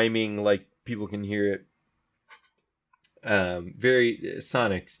 I'm miming like people can hear it. Very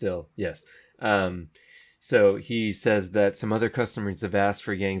Sonic still, yes. So he says that some other customers have asked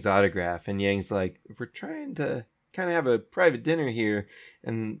for Yang's autograph, and Yang's like, "We're trying to kind of have a private dinner here,"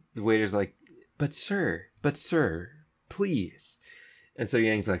 and the waiter's like, but sir, please." And so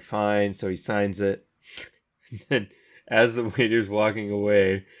Yang's like, "Fine." So he signs it. And then as the waiter's walking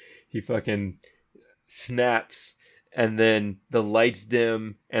away, he fucking snaps, and then the lights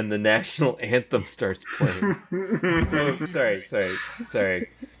dim and the national anthem starts playing. Oh, sorry.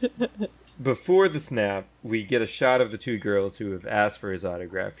 Before the snap, we get a shot of the two girls who have asked for his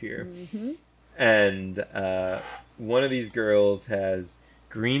autograph here. Mm-hmm. And one of these girls has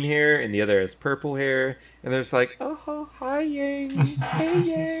green hair and the other has purple hair. And they're just like, "Oh, hi, Yang. Hey,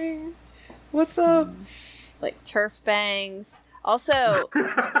 Yang. What's up?" Like turf bangs. Also,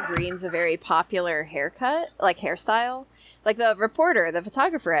 green's a very popular hairstyle. Like the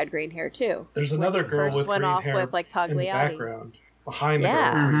photographer had green hair too. There's another girl first with went green off hair with like in the Tagliati. background behind the girl with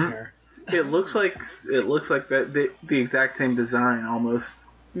Yeah. green hair. It looks like that the exact same design almost.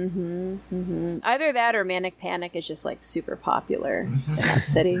 Mm-hmm. Mm-hmm. Either that or Manic Panic is just like super popular in that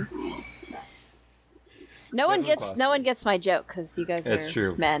city. No one gets my joke because you guys That's are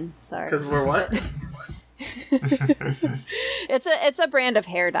true. men. Sorry. Because we're what? It's a brand of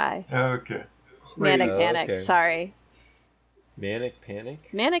hair dye. Okay. Manic Oh, Panic. okay. Sorry. Manic Panic?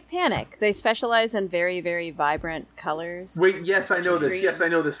 Manic Panic. They specialize in very, very vibrant colors. Wait, yes, I know this. Green. Yes, I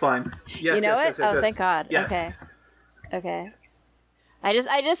know this line. Yes, You know it? yes, Oh, thank God. Yes. Okay. I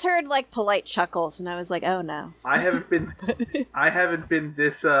just heard like polite chuckles, and I was like, oh no. I haven't been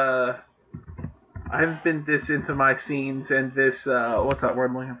this into my scenes and this what's that word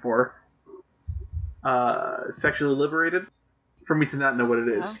I'm looking for? Sexually liberated for me to not know what it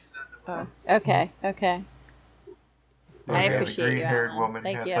is. Oh. Okay. I Okay, appreciate the you, green-haired Alan. woman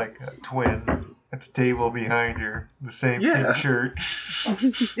Thank has you. like a twin at the table behind her, the same Yeah. pink shirt.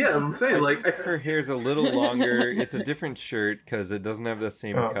 Yeah, I'm saying like Her hair's a little longer. It's a different shirt because it doesn't have the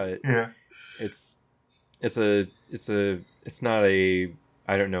same cut. Yeah. It's not a,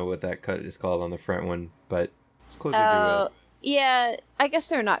 I don't know what that cut is called on the front one, but it's closer to Oh, it. yeah. I guess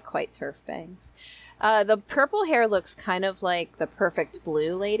they're not quite turf bangs. The purple hair looks kind of like the perfect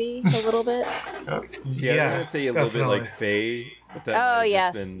blue lady a little bit. See, I was gonna say a little bit like Faye, but that might Oh have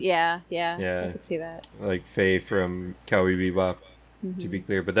yes, just been yeah. Yeah. I could see that. like Faye from Cowboy Bebop, to be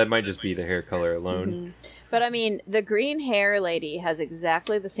clear. But that might just be the hair color alone. But I mean, the green hair lady has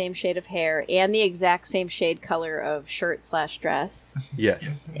exactly the same shade of hair and the exact same shade color of shirt / dress.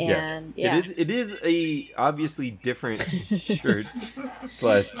 Yes, And, yes. yeah. It is a obviously different shirt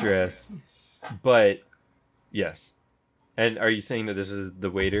 / dress, but yes. And are you saying that this is the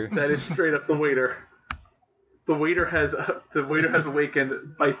waiter? that is straight up the waiter. The waiter has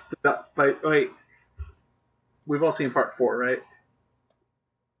awakened. Bites the duck. Wait, we've all seen part 4, right?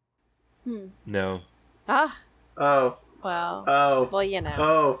 No. Ah, Oh, well. oh, Well, you know.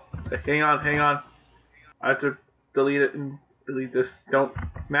 oh. Hang on. I have to delete it and delete this.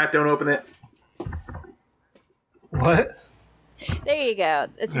 Matt, don't open it. What? There you go.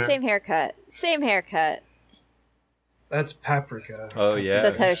 It's the same haircut. That's Paprika. Oh yeah.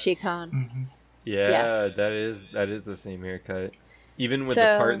 Satoshi Kon. Yeah, Yes. that is the same haircut. Even with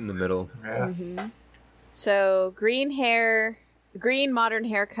So- the part in the middle. Yeah. So green modern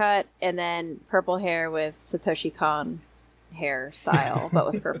haircut, and then purple hair with Satoshi Kon hairstyle,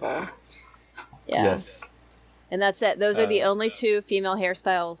 but with purple. Yeah. Yes. And that's it. Those are the only 2 female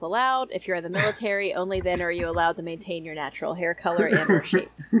hairstyles allowed. If you're in the military, only then are you allowed to maintain your natural hair color and or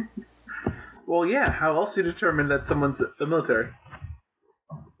shape. Well, yeah. How else do you determine that someone's the military?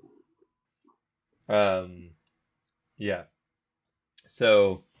 Yeah.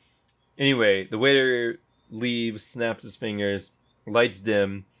 So anyway, the waiter leaves, snaps his fingers, lights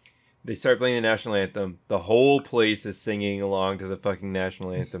dim. They start playing the national anthem. The whole place is singing along to the fucking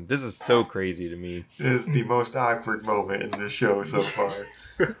national anthem. This is so crazy to me. It is the most awkward moment in the show so far.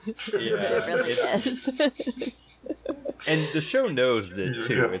 It really is. And the show knows it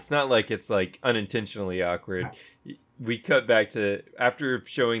too. It's not like it's like unintentionally awkward. We cut back to after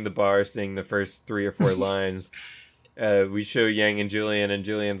showing the bar sing the first 3 or 4 lines. We show Yang and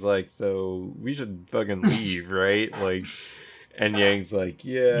Julian's like, so we should fucking leave, right? Like, and Yang's like,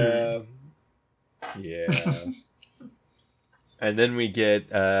 yeah. And then we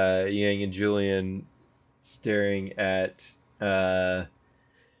get Yang and Julian staring at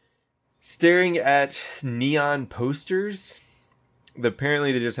neon posters.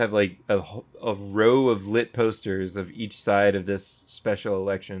 Apparently they just have like a row of lit posters of each side of this special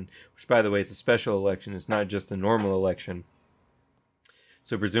election, which, by the way, it's a special election. It's not just a normal election.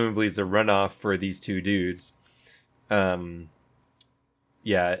 So presumably it's a runoff for these 2 dudes.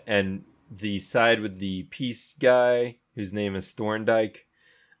 Yeah, and the side with the peace guy, whose name is Thorndike.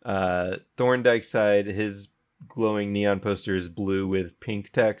 Thorndike's side, his glowing neon poster is blue with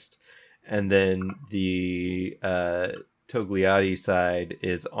pink text. And then the Togliatti side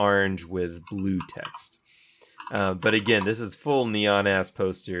is orange with blue text. But again, this is full neon-ass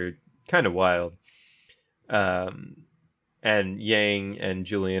poster. Kind of wild. And Yang and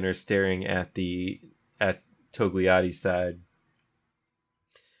Julian are staring at Togliatti's side.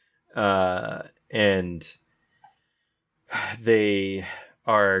 And they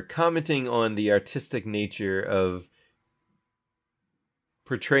are commenting on the artistic nature of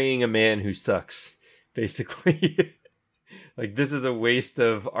portraying a man who sucks, basically. Like, this is a waste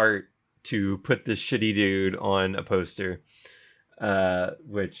of art to put this shitty dude on a poster,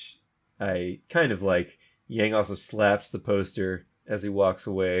 which I kind of like. Yang also slaps the poster as he walks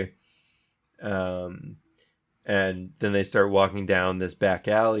away. And then they start walking down this back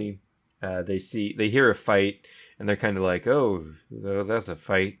alley. They hear a fight, and they're kind of like, oh, that's a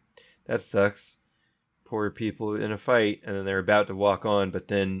fight. That sucks. Poor people in a fight. And then they're about to walk on, but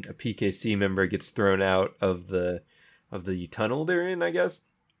then a PKC member gets thrown out of the tunnel they're in, I guess.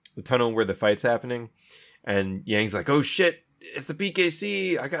 The tunnel where the fight's happening. And Yang's like, oh shit, it's the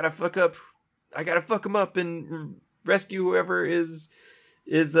PKC. I gotta fuck them up and rescue whoever is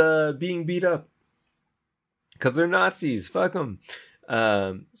being beat up. Because they're Nazis. Fuck them.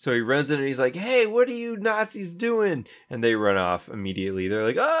 So he runs in and he's like, hey, what are you Nazis doing? And they run off immediately. They're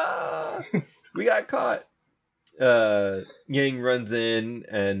like, ah, we got caught. Yang runs in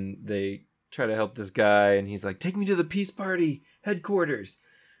and they try to help this guy. And he's like, take me to the Peace Party headquarters.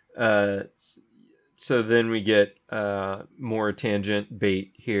 So then we get more tangent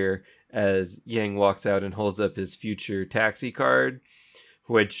bait here as Yang walks out and holds up his future taxi card,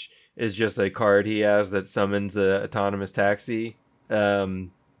 which is just a card he has that summons a autonomous taxi.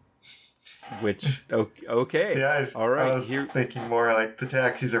 Which okay. See, all right. I was thinking more like the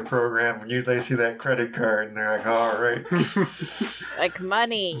taxis are programmed when they see that credit card and they're like, all right. Like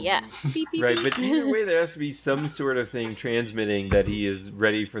money, yes. Beep, beep, right, beep. but either way, there has to be some sort of thing transmitting that he is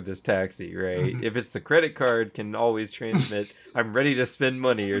ready for this taxi, right? If it's the credit card, can always transmit, I'm ready to spend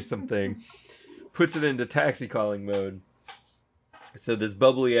money or something. Puts it into taxi calling mode. So this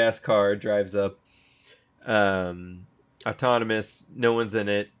bubbly ass car drives up. Autonomous, no one's in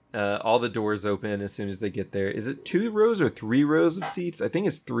it. All the doors open as soon as they get there. Is it 2 rows or 3 rows of seats? I think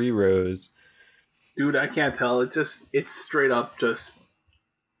it's 3 rows. Dude, I can't tell. It's straight up just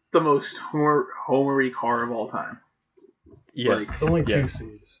the most Homery car of all time. Yes. It's only 2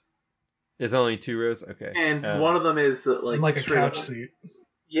 seats. It's only 2 rows? Okay. And one of them is like a couch seat.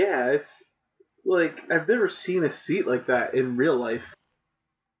 Yeah, it's like, I've never seen a seat like that in real life.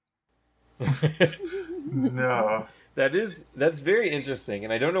 No. That's very interesting,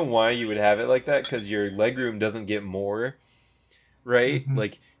 and I don't know why you would have it like that, because your legroom doesn't get more, right? Mm-hmm.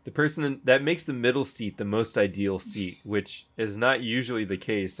 Like, the person that makes the middle seat the most ideal seat, which is not usually the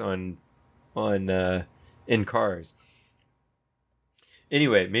case in cars.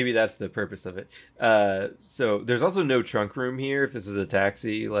 Anyway, maybe that's the purpose of it. So there's also no trunk room here if this is a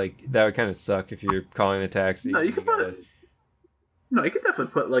taxi. Like, that would kind of suck if you're calling the taxi. No, you could definitely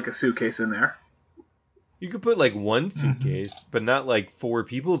put like a suitcase in there. You could put like 1 suitcase, but not like 4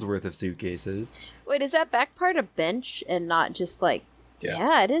 people's worth of suitcases. Wait, is that back part a bench and not just like...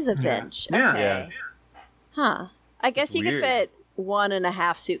 Yeah, it is a bench. Yeah. Okay. Yeah. Huh. I guess It's you weird. could fit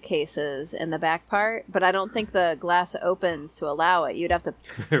 1.5 suitcases in the back part, but I don't think the glass opens to allow it. You'd have to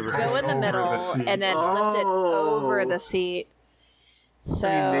go in the Over middle the seat. and then lift it over the seat. So,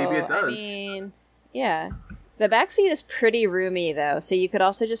 maybe it does. Yeah. The back seat is pretty roomy, though, so you could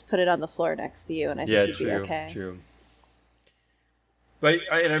also just put it on the floor next to you, and I think Yeah, you'd be okay. true.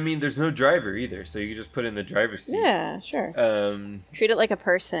 I mean, there's no driver either, so you can just put in the driver's seat. Yeah, sure. Treat it like a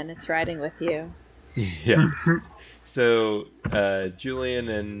person. It's riding with you. Yeah. So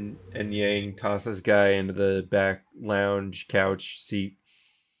Julian and Yang toss this guy into the back lounge couch seat,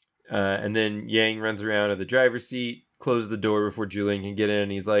 and then Yang runs around to the driver's seat, closes the door before Julian can get in,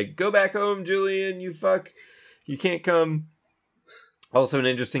 and he's like, "Go back home, Julian, you fuck. You can't come." Also, an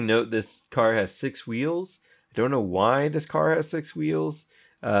interesting note, this car has 6 wheels. I don't know why this car has 6 wheels.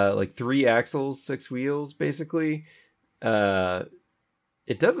 Like 3 axles, 6 wheels, basically.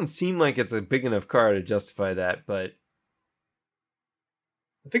 It doesn't seem like it's a big enough car to justify that, but...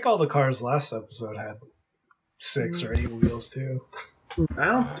 I think all the cars last episode had 6 or 8 wheels, too. I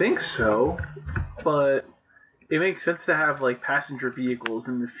don't think so, but it makes sense to have, like, passenger vehicles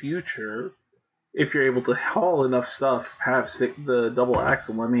in the future. If you're able to haul enough stuff, have the double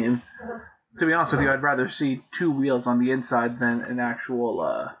axle. I mean, to be honest with you, I'd rather see 2 wheels on the inside than an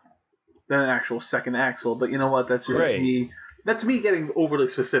actual second axle. But you know what? That's just me. That's me getting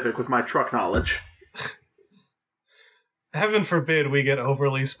overly specific with my truck knowledge. Heaven forbid we get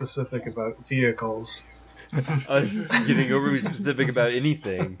overly specific about vehicles. Us getting overly specific about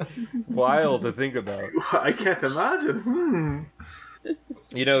anything. Wild to think about. I can't imagine.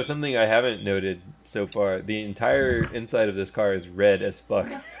 You know, something I haven't noted so far, the entire inside of this car is red as fuck.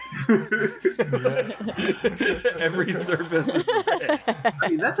 Every surface is red. I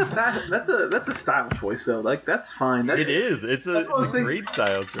mean, that's a style choice though. Like, that's fine. It is. It's a great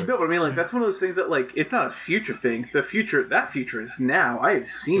style choice. No, but I mean, like, that's one of those things that, like, it's not a future thing. That future is now. I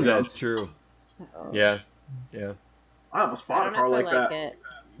have seen That's those. true. Yeah. I almost bought a car like that. It.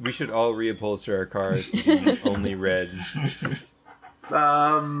 We should all reupholster our cars to be only red.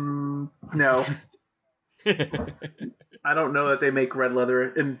 No. I don't know that they make red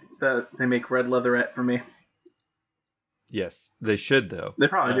leather, and that they make red leatherette for me. Yes, they should though. They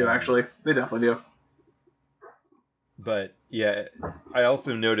probably do, actually. They definitely do. But yeah, I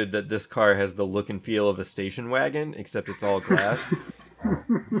also noted that this car has the look and feel of a station wagon, except it's all glass.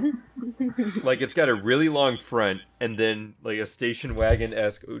 Like, it's got a really long front, and then like a station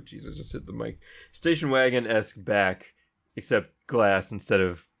wagon-esque. Oh, jeez, I just hit the mic. Station wagon-esque back, except glass instead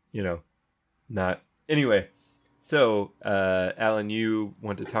of, not. Anyway, so Alan, you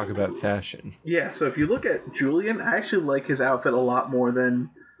want to talk about fashion? Yeah. So if you look at Julian, I actually like his outfit a lot more than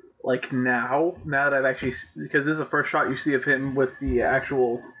like now. Now that I've actually, because this is the first shot you see of him with the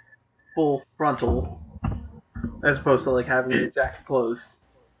actual full frontal, as opposed to like having the jacket closed.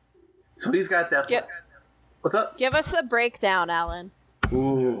 So he's got that. What's up? Give us a breakdown, Alan.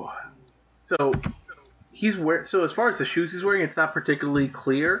 Ooh. So So as far as the shoes he's wearing, it's not particularly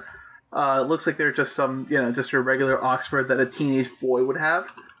clear. It looks like they're just just your regular Oxford that a teenage boy would have.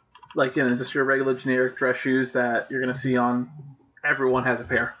 Like, just your regular generic dress shoes that you're gonna see on. Everyone has a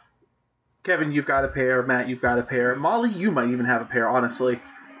pair. Kevin, you've got a pair. Matt, you've got a pair. Molly, you might even have a pair. Honestly,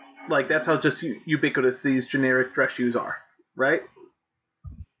 like, that's how just ubiquitous these generic dress shoes are, right?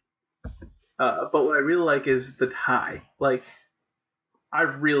 But what I really like is the tie. Like, I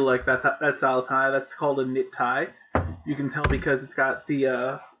really like that style of tie. That's called a knit tie. You can tell because it's got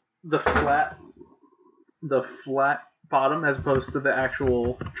the flat bottom as opposed to the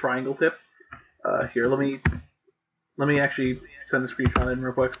actual triangle tip. Here, let me actually send the screenshot in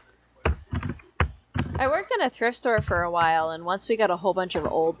real quick. I worked in a thrift store for a while, and once we got a whole bunch of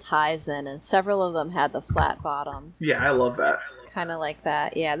old ties in, and several of them had the flat bottom. Yeah, I love that. Kind of like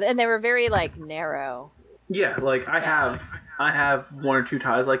that, yeah. And they were very, like, narrow. Yeah, like, I have 1 or 2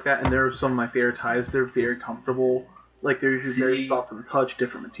 ties like that, and they're some of my favorite ties. They're very comfortable. Like, they're usually very soft to the touch,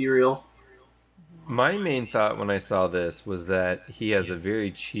 different material. My main thought when I saw this was that he has a very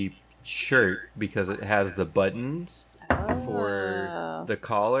cheap shirt because it has the buttons for the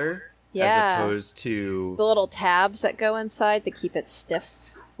collar. Yeah. As opposed to the little tabs that go inside to keep it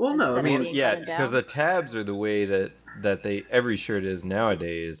stiff. Well, no, I mean, yeah, because the tabs are the way that every shirt is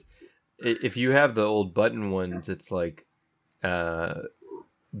nowadays. If you have the old button ones, it's like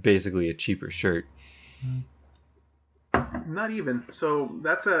basically a cheaper shirt. Not even. So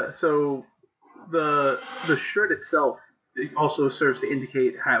the shirt itself also serves to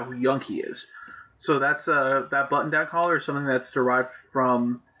indicate how young he is. So that's that button down collar is something that's derived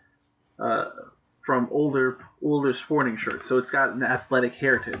from older sporting shirts. So it's got an athletic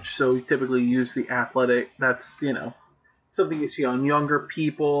heritage. So we typically use the athletic. That's something you see on younger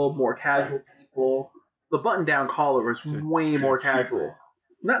people, more casual people. The button down collar is way more casual.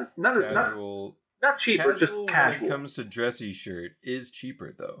 Not casual. Not cheaper, just casual. When it comes to dressy shirt, is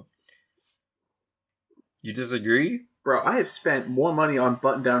cheaper though. You disagree? Bro, I have spent more money on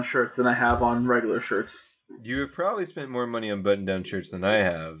button down shirts than I have on regular shirts. You have probably spent more money on button-down shirts than I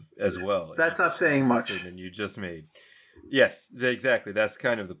have as well. That's not saying much. Statement you just made. Yes, exactly. That's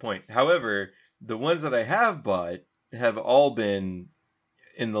kind of the point. However, the ones that I have bought have all been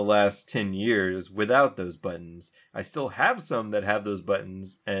in the last 10 years without those buttons. I still have some that have those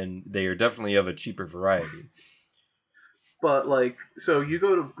buttons, and they are definitely of a cheaper variety. But, like, so you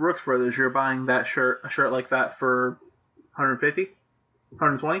go to Brooks Brothers, you're buying a shirt like that for $150,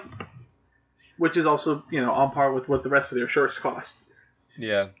 $120, which is also, on par with what the rest of their shirts cost.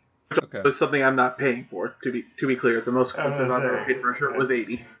 Yeah. Okay. It's something I'm not paying for, to be clear. The most expensive I've ever paid for a shirt was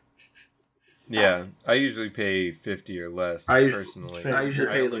 $80. Yeah, I usually pay $50 or less personally. I usually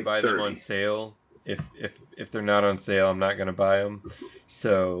pay only like buy $30. them on sale. If they're not on sale, I'm not gonna buy them.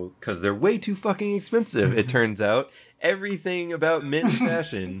 So, because they're way too fucking expensive. It turns out everything about men's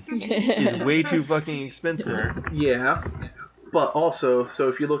fashion is way too fucking expensive. Yeah, but also, so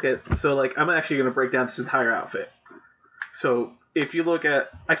if you look at, I'm actually gonna break down this entire outfit. So if you look at,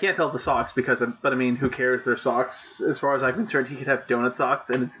 I can't tell the socks but I mean, who cares? They're socks. As far as I'm concerned, he could have donut socks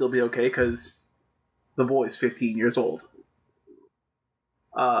and it'd still be okay because the boy's 15 years old.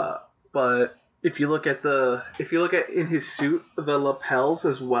 But if you look at in his suit, the lapels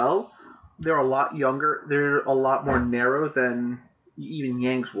as well, they're a lot younger. They're a lot more narrow than even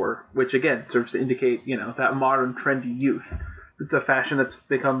Yang's were, which again serves to indicate, that modern trendy youth. It's a fashion that's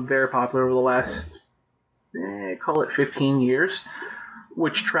become very popular over the last, call it 15 years,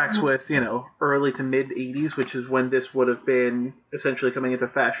 which tracks with, early to mid 80s, which is when this would have been essentially coming into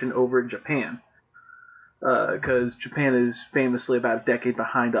fashion over in Japan. Because Japan is famously about a decade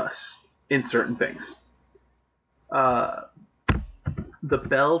behind us in certain things. The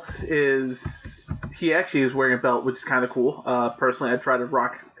belt is... He actually is wearing a belt, which is kind of cool. Personally, I try to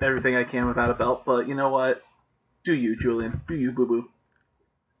rock everything I can without a belt, but you know what? Do you, Julian. Do you, boo-boo.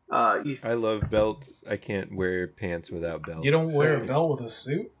 I love belts. I can't wear pants without belts. You don't wear a belt with a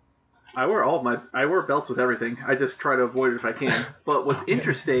suit? I wear belts with everything. I just try to avoid it if I can. But what's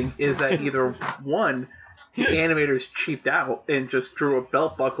interesting is that either one, the animators cheaped out and just drew a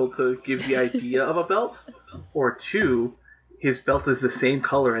belt buckle to give the idea of a belt, or two, his belt is the same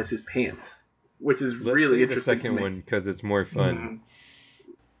color as his pants, which is really interesting. The second one because it's more fun. Mm-hmm.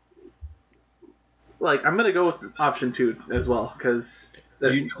 Like, I'm gonna go with option 2 as well because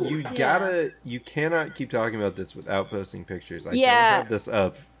cool. You cannot keep talking about this without posting pictures. I don't have this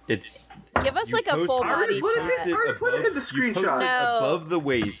up. Give us like a full body put it in the screenshot. You post it above the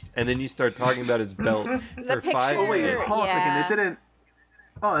waist, and then you start talking about his belt for 5 Oh wait, minutes. hold on a second. It didn't.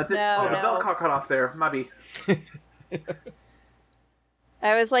 Oh, that didn't. The belt got cut off there. Maybe.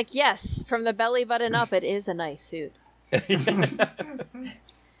 I was like, yes, from the belly button up, it is a nice suit. There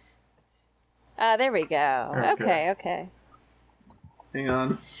we go. Okay. Hang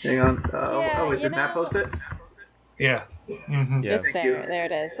on. Did Matt post it? Yeah. Mm-hmm. Yeah. It's there. There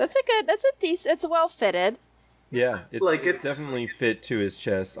it is. It's well fitted. Yeah, it's definitely fit to his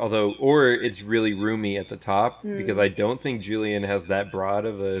chest. Or it's really roomy at the top because I don't think Julian has that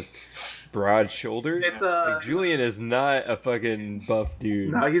broad shoulders. Julian is not a fucking buff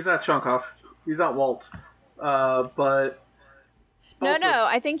dude. No, he's not Chunkoff. He's not Walt. But No,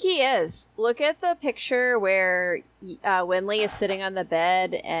 I think he is. Look at the picture where Winley is sitting on the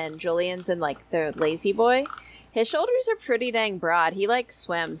bed and Julian's in like the lazy boy. His shoulders are pretty dang broad. He like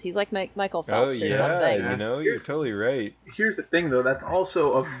swims. He's like Michael Phelps or something. Yeah, you're totally right. Here's the thing though, that's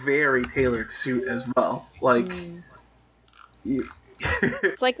also a very tailored suit as well. Like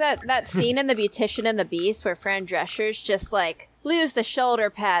it's like that scene in The Beautician and the Beast where Fran Drescher's just like, lose the shoulder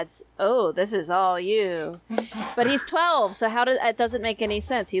pads. Oh, this is all you. But he's 12, so it doesn't make any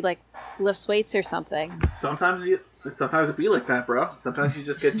sense. He like lifts weights or something. Sometimes it be like that, bro. Sometimes you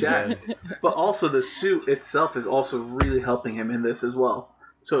just get jacked. But also the suit itself is also really helping him in this as well.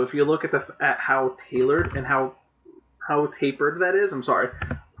 So if you look at how tailored and how tapered that is, I'm sorry,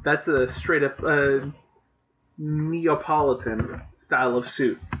 that's a straight up Neapolitan style of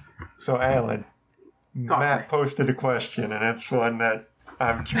suit. So Alan, Matt posted a question, and it's one that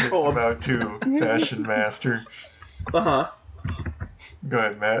I'm curious about too, Fashion Master. Uh-huh. Go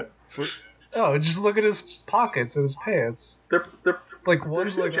ahead, Matt. Oh, just look at his pockets and his pants. They're like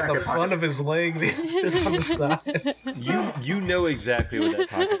one's like on the front of his leg, the other's on the side. You know exactly what that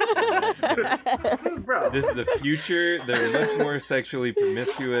pocket is. Bro. This is the future. They're much more sexually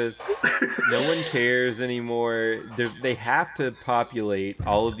promiscuous. No one cares anymore. They have to populate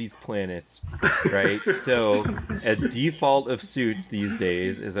all of these planets, right? So a default of suits these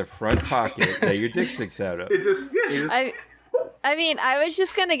days is a front pocket that your dick sticks out of. I mean, I was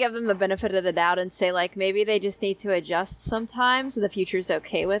just gonna give them the benefit of the doubt and say, like, maybe they just need to adjust sometimes, and the future's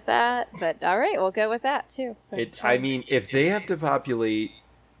okay with that. But all right, we'll go with that too. I mean, if they have to populate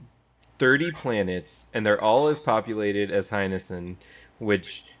 30 planets and they're all as populated as Heinessen,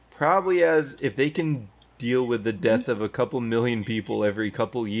 which probably if they can deal with the death of a couple million people every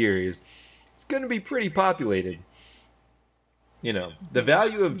couple years, it's going to be pretty populated. You know, the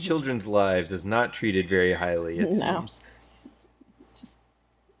value of children's lives is not treated very highly, it seems.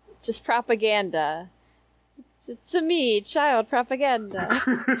 Just propaganda. It's a me, child propaganda.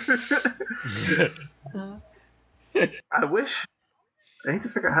 I wish. I need to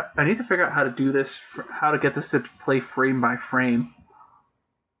figure out how to do this. How to get this to play frame by frame.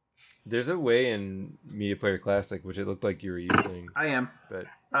 There's a way in Media Player Classic, which it looked like you were using. I am, but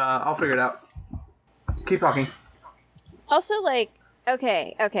I'll figure it out. Keep talking. Also, like,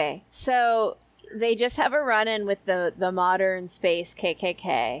 okay, so they just have a run-in with the modern space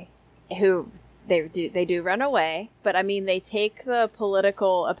KKK, who they do run away, but I mean, they take the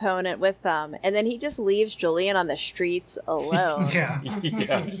political opponent with them, and then he just leaves Julian on the streets alone. Yeah.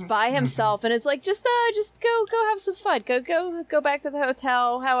 Just by himself, and it's like, just go have some fun. Go back to the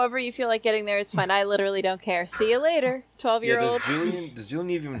hotel. However you feel like getting there, it's fine. I literally don't care. See you later, 12-year-old. Does Julian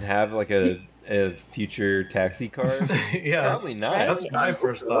even have like a future taxi car? Yeah. Probably not. Right? That's my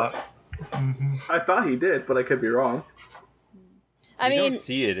first thought. I thought he did, but I could be wrong. I mean, don't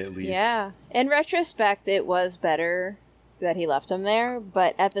see it at least. Yeah. In retrospect, it was better that he left him there,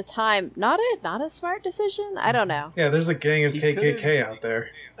 but at the time, not a smart decision. I don't know. Yeah, there's a gang of KKK out there.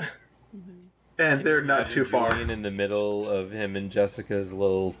 And they're not too far. Julian in the middle of him and Jessica's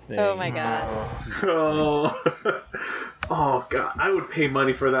little thing. Oh my god. Oh god, I would pay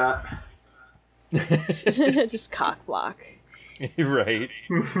money for that. Just cock block. Right.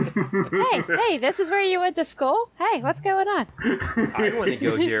 Hey, this is where you went to school? Hey, what's going on? I want to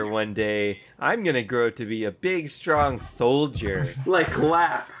go here one day. I'm going to grow to be a big, strong soldier. Like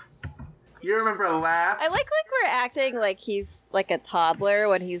Lap. You remember Lap? I like we're acting like he's like a toddler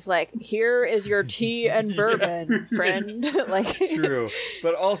when he's like, here is your tea and bourbon, friend. Like True.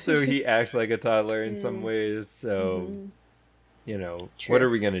 But also he acts like a toddler in some ways, so, you know, True. What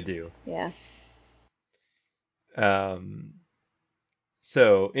are we going to do? Yeah.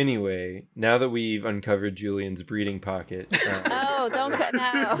 So, anyway, now that we've uncovered Julian's breeding pocket... Oh, don't cut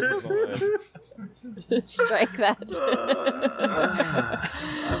now. Strike that.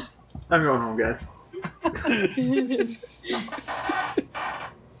 I'm going home, guys.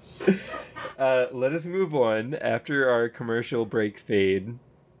 Let us move on. After our commercial break fade,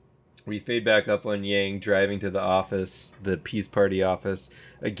 we fade back up on Yang driving to the office, the Peace Party office.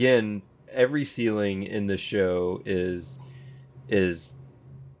 Again, every ceiling in the show is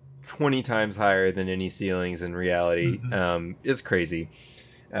 20 times higher than any ceilings in reality. It's crazy.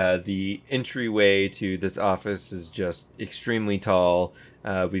 The entryway to this office is just extremely tall.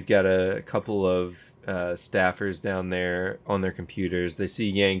 We've got a couple of staffers down there on their computers. They see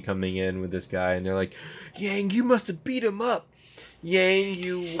Yang coming in with this guy, and they're like, Yang, you must have beat him up. Yang,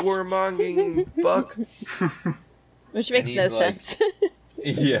 you warmongering fuck. Which makes no sense.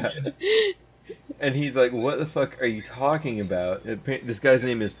 Yeah. And he's like, what the fuck are you talking about? This guy's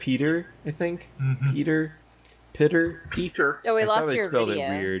name is Peter, I think? Peter? Oh, we lost your spelled video. it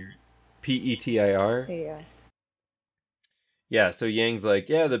weird. Petir. Here you go. Yeah, so Yang's like,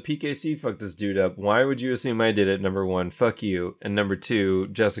 yeah, the PKC fucked this dude up. Why would you assume I did it? Number one, fuck you. And number two,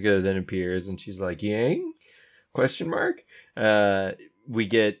 Jessica then appears and she's like, Yang? Question mark? We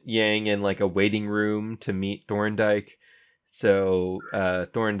get Yang in like a waiting room to meet Thorndike. So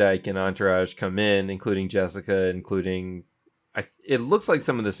Thorndike and Entourage come in, including Jessica, including... it looks like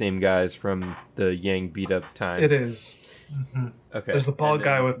some of the same guys from the Yang beat-up time. It is. Okay. There's the bald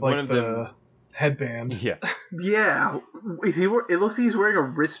guy with like them... headband. Yeah. Yeah. It looks like he's wearing a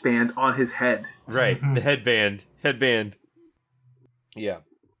wristband on his head. Right. The headband. Yeah.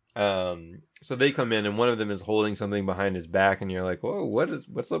 So they come in and one of them is holding something behind his back and you're like, whoa,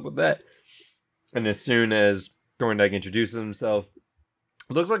 what's up with that? And as soon as Thorndike introduces himself,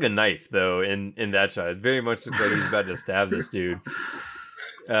 it looks like a knife though in that shot. It very much looks like he's about to stab this dude.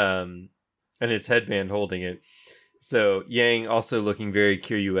 And it's headband holding it. So Yang also looking very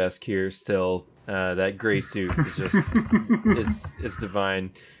Kiryu-esque here still. That gray suit is just it's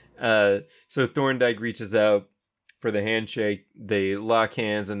divine. So Thorndike reaches out for the handshake. They lock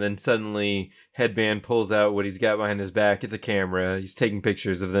hands and then suddenly headband pulls out what he's got behind his back. It's a camera. He's taking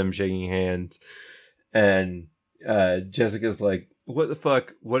pictures of them shaking hands. And Jessica's like, what the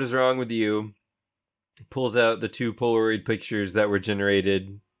fuck? What is wrong with you? Pulls out the 2 Polaroid pictures that were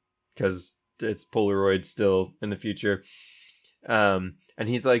generated because it's Polaroid still in the future. And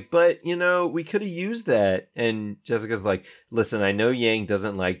he's like, but, you know, we could have used that. And Jessica's like, listen, I know Yang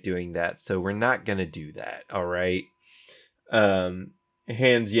doesn't like doing that, so we're not going to do that, all right?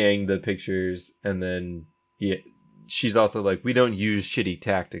 Hands Yang the pictures, and then she's also like, we don't use shitty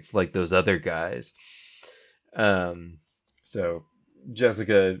tactics like those other guys. So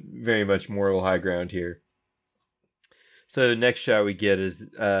Jessica, very much moral high ground here. So the next shot we get is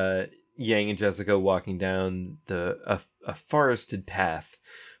Yang and Jessica walking down a forested path,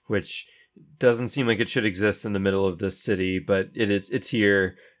 which doesn't seem like it should exist in the middle of this city, but it's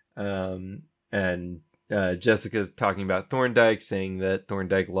here. And Jessica's talking about Thorndyke, saying that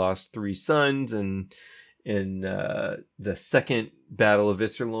Thorndyke lost 3 sons in the second Battle of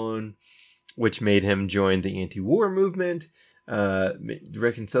Isserlone, which made him join the anti-war movement,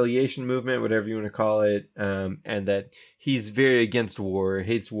 reconciliation movement, whatever you want to call it, and that he's very against war,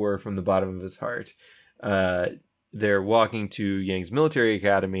 hates war from the bottom of his heart. They're walking to Yang's military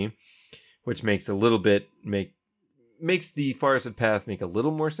academy, which makes makes the forested path make a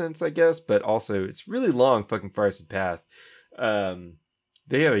little more sense, I guess, but also it's really long fucking forested path.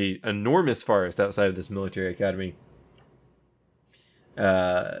 They have an enormous forest outside of this military academy.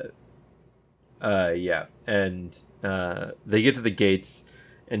 Yeah, and they get to the gates,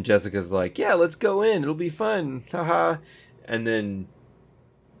 and Jessica's like, yeah, let's go in, it'll be fun, haha. And then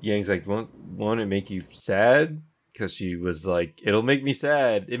Yang's like, won't it make you sad? Because she was like, it'll make me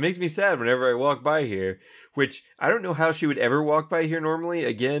sad. It makes me sad whenever I walk by here. Which, I don't know how she would ever walk by here normally.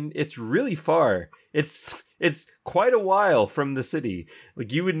 Again, it's really far. It's quite a while from the city.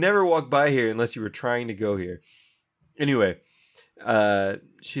 Like, you would never walk by here unless you were trying to go here. Anyway,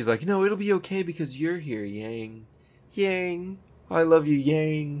 she's like, no, it'll be okay because you're here, Yang. Yang. Oh, I love you,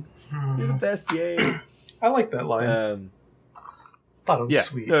 Yang. You're the best, Yang. I like that line. Thought it was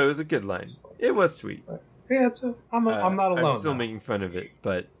sweet. No, it was a good line. It was sweet. Yeah, I'm not alone. I'm still making fun of it,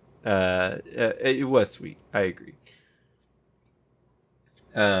 but it was sweet. I agree.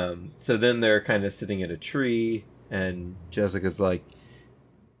 So then they're kind of sitting at a tree, and Jessica's like,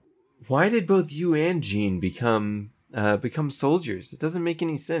 why did both you and Jean become soldiers? It doesn't make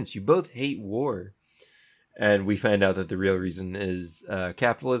any sense. You both hate war. And we find out that the real reason is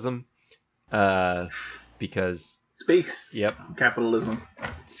capitalism. Because... Space. Yep. Capitalism.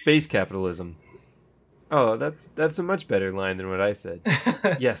 Space capitalism. Oh, that's a much better line than what I said.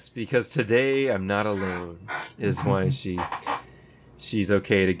 Yes, because today I'm not alone is why she's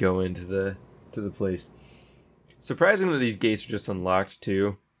okay to go into the place. Surprising that these gates are just unlocked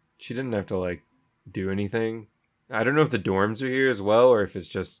too. She didn't have to like do anything. I don't know if the dorms are here as well or if it's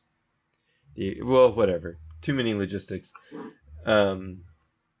just whatever. Too many logistics. And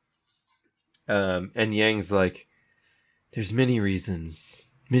Yang's like, there's many reasons.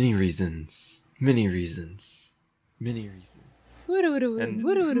 And the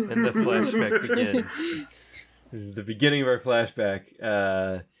flashback begins. This is the beginning of our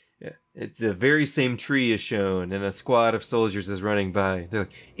flashback. It's the very same tree is shown, and a squad of soldiers is running by. They're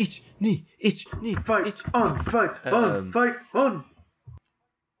like, each knee, fight on.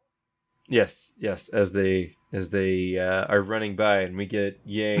 Yes, as they are running by, and we get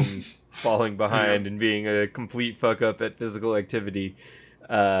Yang falling behind and being a complete fuck up at physical activity.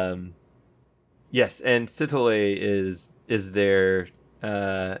 Yes, and Sitole is there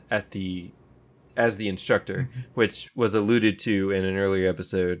as the instructor, which was alluded to in an earlier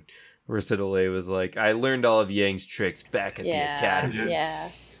episode where Sitole was like, I learned all of Yang's tricks back at the academy. Yeah.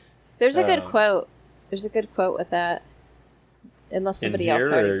 There's a good quote. There's a good quote with that. Unless somebody else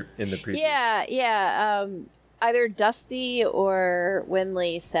already... or in the previous? Yeah. Either Dusty or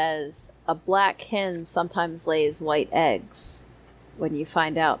Winley says, a black hen sometimes lays white eggs when you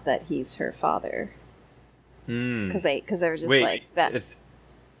find out that he's her father. Because they were just like that. That's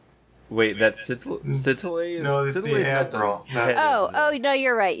Sitole is... No, it's the Admiral. Oh, no,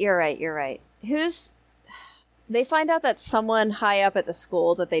 you're right. They find out that someone high up at the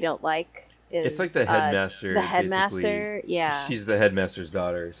school that they don't like is... It's like the headmaster. The headmaster, yeah. She's the headmaster's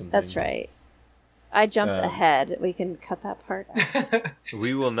daughter or something. That's right. I jumped ahead. We can cut that part out.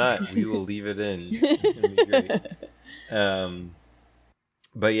 We will not. We will leave it in. It'll be great.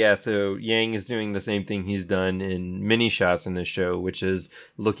 But yeah, so Yang is doing the same thing he's done in many shots in this show, which is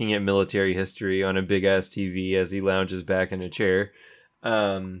looking at military history on a big-ass TV as he lounges back in a chair.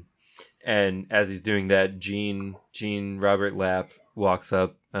 And as he's doing that, Jean Robert Lapp walks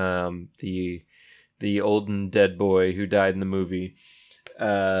up, the old and dead boy who died in the movie,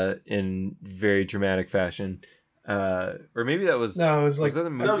 in very dramatic fashion. Or maybe that was... No, it was like... Was that the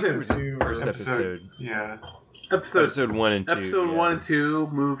movie? That was the first episode. Yeah. Episode 1 and 2. Episode 1 and 2,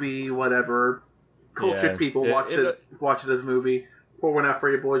 movie, whatever. cultured people watch this movie. Pour one out for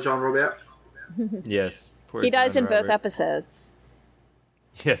your boy Jean Robert. Yes. He dies in both episodes.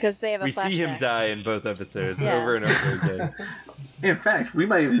 Yes. Because they have a we flashback. see him die in both episodes Yeah. over and over again. In fact, we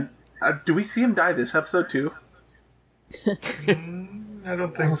might even... do we see him die this episode too? I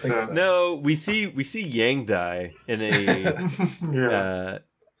don't think so. No, we see Yang die in a Yeah.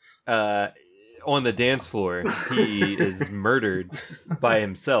 on the dance floor. He is murdered by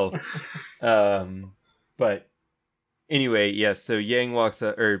himself. But anyway, yes. So Yang walks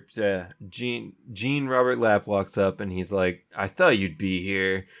up, or Gene Robert Lapp walks up, and he's like, "I thought you'd be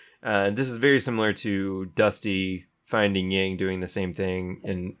here." This is very similar to Dusty finding Yang doing the same thing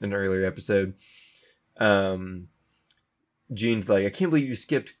in an earlier episode. Gene's like, "I can't believe you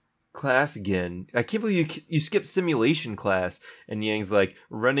skipped class again. I can't believe you skipped simulation class." And Yang's like,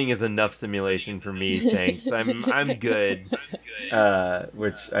 "Running is enough simulation for me, thanks. I'm good."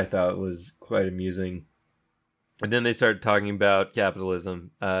 Which I thought was quite amusing. And then they started talking about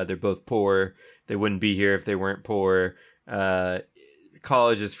capitalism. They're both poor. They wouldn't be here if they weren't poor.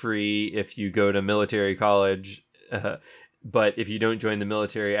 College is free if you go to military college. But if you don't join the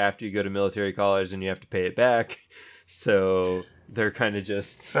military after you go to military college, then you have to pay it back. So they're kind of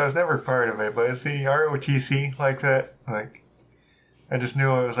just... So I was never part of it, but is the ROTC like that? Like, I just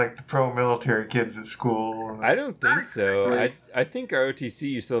knew it was like the pro-military kids at school. I don't think so. I think ROTC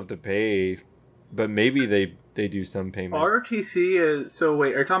you still have to pay, but maybe they do some payment. ROTC is... So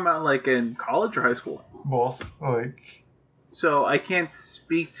wait, are you talking about like in college or high school? Both. Like... So I can't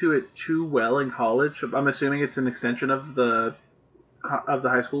speak to it too well in college. I'm assuming it's an extension of the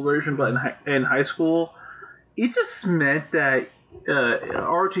high school version, but in high school, it just meant that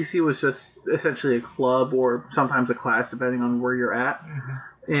ROTC was just essentially a club or sometimes a class, depending on where you're at,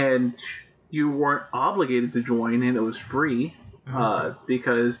 and you weren't obligated to join, and it was free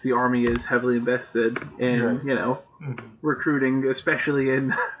because the Army is heavily invested in recruiting, especially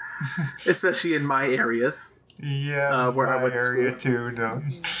in my areas. Yeah, where my I went to area school. too. No.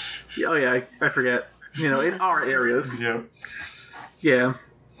 Oh yeah, I forget. In our areas. Yep. Yeah.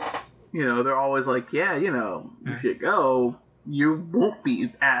 They're always like, if you go, you won't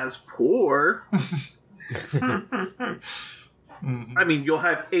be as poor. I mean, you'll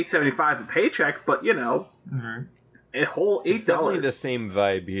have $8.75 a paycheck, but a whole $8. It's definitely the same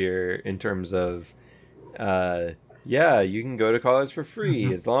vibe here in terms of, you can go to college for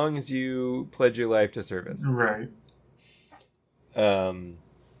free as long as you pledge your life to service. Right.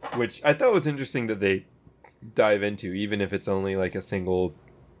 Which I thought was interesting that they dive into, even if it's only like a single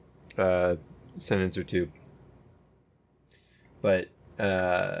sentence or two. But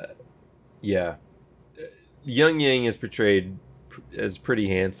Young Yang is portrayed as pretty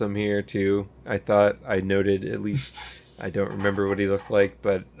handsome here too. I noted, at least I don't remember what he looked like,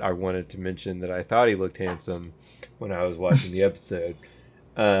 but I wanted to mention that I thought he looked handsome when I was watching the episode.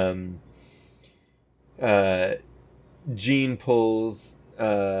 Gene pulls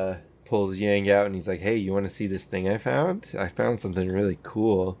Yang out, and he's like, "Hey, you want to see this thing I found? I found something really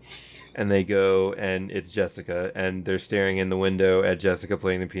cool." And they go, and it's Jessica, and they're staring in the window at Jessica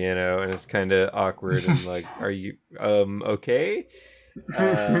playing the piano, and it's kind of awkward and like, "Are you okay?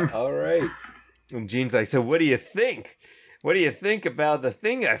 All right." And Gene's like, "So what do you think? What do you think about the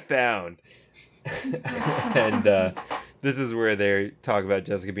thing I found?" And this is where they talk about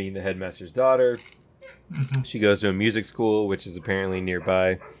Jessica being the headmaster's daughter. She goes to a music school, which is apparently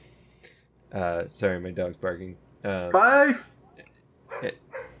nearby. Sorry, my dog's barking. Bye!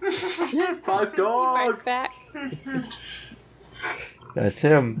 Bye, dog! Back. That's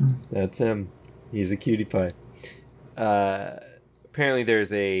him. He's a cutie pie. Apparently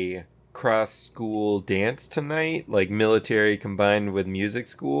there's a cross-school dance tonight, like military combined with music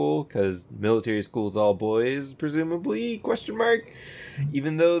school, because military school's all boys, presumably, ?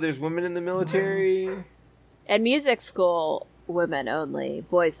 Even though there's women in the military. And music school, women only.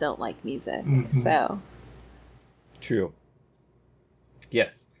 Boys don't like music, so... True.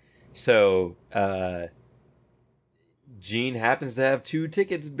 Yes. So, Gene happens to have 2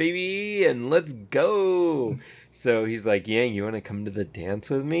 tickets, baby, and let's go! So he's like, "Yang, you want to come to the dance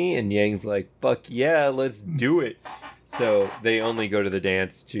with me?" And Yang's like, "Fuck yeah, let's do it!" So they only go to the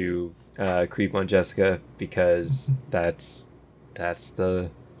dance to creep on Jessica, because that's the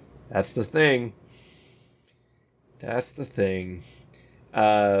thing. That's the thing.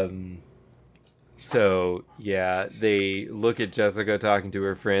 So, yeah, they look at Jessica talking to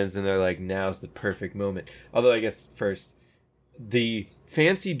her friends, and they're like, "Now's the perfect moment." Although, I guess, first, the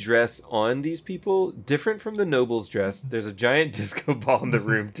fancy dress on these people different from the noble's dress. There's a giant disco ball in the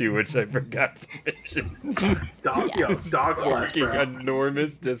room too, which I forgot to mention. Dog flesh, bro.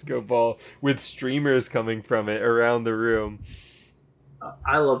 Enormous disco ball with streamers coming from it around the room.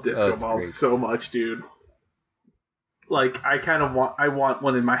 I love disco balls great. so much, dude. Like, I want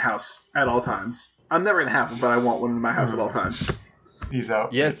one in my house at all times. I'm never gonna have one, but I want one in my house at all times. These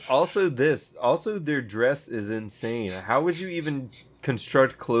outfits. Yes, also their dress is insane. How would you even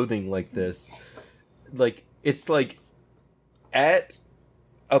construct clothing like this? Like, it's like at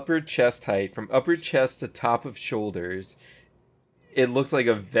upper chest height, from upper chest to top of shoulders, it looks like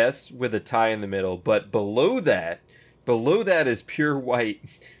a vest with a tie in the middle, but below that is pure white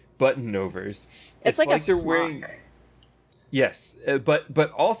button overs. It's like a they're smock. wearing. Yes,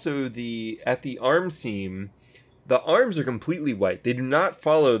 but also at the arm seam, the arms are completely white. They do not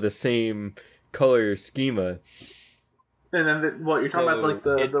follow the same color schema. And then what you're talking about, like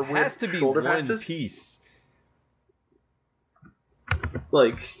the it weird has to be shoulder one patches? piece.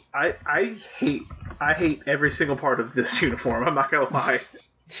 Like I hate every single part of this uniform. I'm not gonna lie.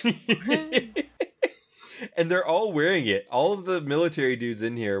 And they're all wearing it. All of the military dudes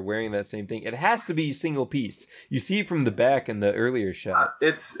in here are wearing that same thing. It has to be single piece. You see from the back in the earlier shot.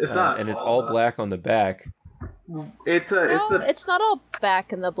 It's not, and it's all black on the back. It's not all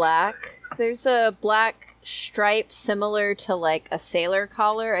back in the black. There's a black stripe similar to like a sailor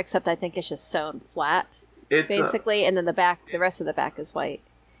collar, except I think it's just sewn flat, basically. And then the rest of the back is white.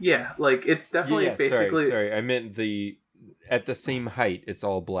 Yeah, like it's definitely basically. Sorry, I meant at the same height. It's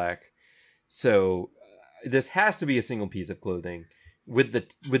all black. So this has to be a single piece of clothing with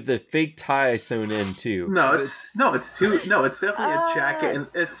the fake tie sewn in too. It's definitely a jacket, and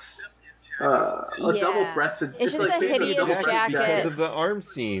it's a double-breasted. It's just like a hideous jacket because of the arm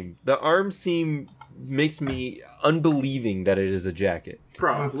seam. The arm seam makes me unbelieving that it is a jacket.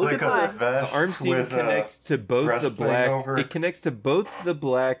 Bro, It's like a vest The arm seam with connects to both the black. over. It connects to both the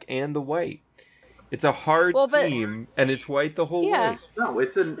black and the white. It's a hard seam, and it's white the whole way. No,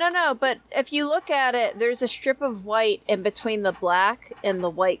 it's a No, but if you look at it, there's a strip of white in between the black and the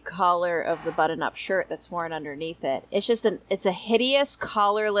white collar of the button-up shirt that's worn underneath it. It's just it's a hideous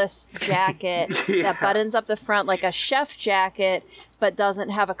collarless jacket that buttons up the front like a chef jacket, but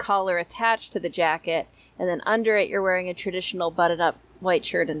doesn't have a collar attached to the jacket. And then under it, you're wearing a traditional button-up white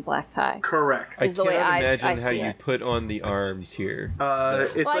shirt and black tie. Correct. I Is the can't way I imagine how see you it. put on the arms here.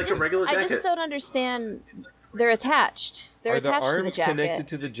 It's like a regular jacket. I just don't understand. They're attached. They're Are the attached to the arms jacket. connected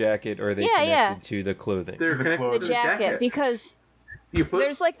to the jacket, or are they Yeah, connected to the clothing? They're the connected the to jacket because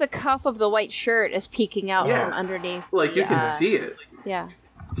there's like the cuff of the white shirt is peeking out from underneath. Like you can see it. Yeah.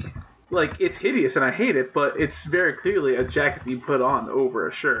 Like it's hideous and I hate it, but it's very clearly a jacket you put on over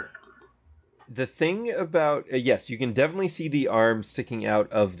a shirt. The thing about yes, you can definitely see the arms sticking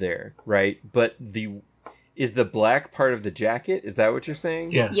out of there, right? But is the black part of the jacket? Is that what you're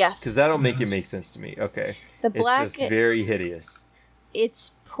saying? Yeah. Yes. Because that'll make it make sense to me. Okay. The black It's just very hideous.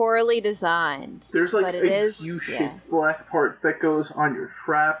 It's poorly designed. There's like but a it is, U-shaped black part that goes on your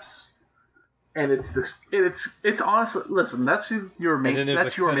straps, and it's this. It's honestly, listen, that's your main. And then there's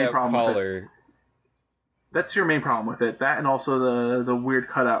That's a your main cutout problem with it. collar. That's your main problem with it. That and also the weird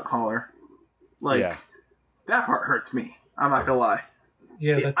cutout collar. Like that part hurts me. I'm not gonna lie.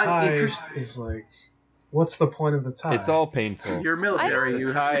 Yeah, the tie is like, what's the point of the tie? It's all painful. You're military.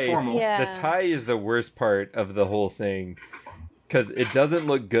 You have to be formal. Yeah. The tie is the worst part of the whole thing because it doesn't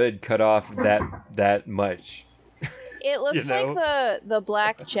look good cut off that much. It looks like the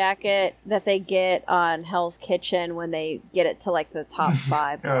black jacket that they get on Hell's Kitchen when they get it to like the top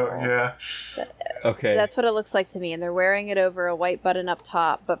 5. Oh, yeah. Okay. That's what it looks like to me, and they're wearing it over a white button-up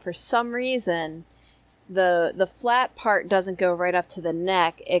top. But for some reason, the flat part doesn't go right up to the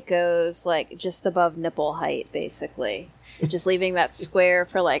neck. It goes like just above nipple height, basically, just leaving that square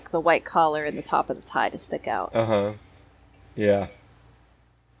for like the white collar and the top of the tie to stick out. Yeah.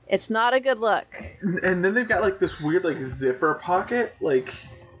 It's not a good look. And then they've got like this weird like zipper pocket. Like,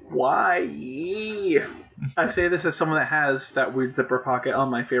 why? I say this as someone that has that weird zipper pocket on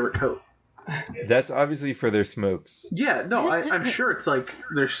my favorite coat. That's obviously for their smokes. Yeah, no, I'm sure it's like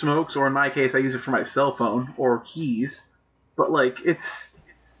their smokes, or in my case, I use it for my cell phone or keys. But like, it's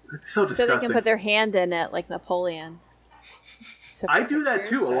so disgusting. So they can put their hand in it like Napoleon. So I do that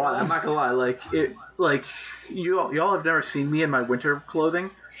too a lot. I'm not gonna lie. Like it, like y'all have never seen me in my winter clothing.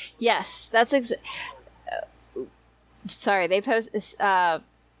 Yes, that's sorry. They Mick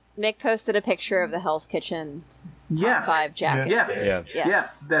posted a picture of the Hell's Kitchen top 5 jacket. Yeah,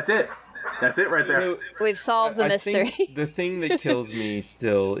 that's it. That's it right there. So, we've solved the mystery. Think the thing that kills me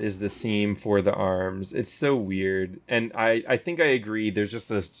still is the seam for the arms. It's so weird. And I think I agree. There's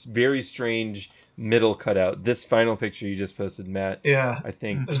just a very strange middle cutout. This final picture you just posted, Matt. Yeah. I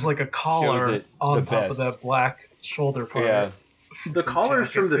think there's like a collar on top of that black shoulder part. Yeah. The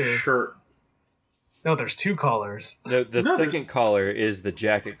collar's from the shirt. No, there's two collars. No, the second collar is the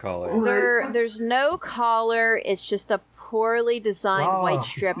jacket collar. There's no collar. It's just a poorly designed white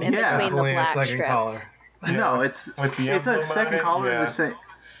strip in between the black strip. Collar. No, it's a second collar in the same.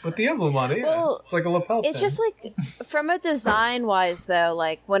 With the emblem on it, well, it's like a lapel. It's just like, from a design wise though,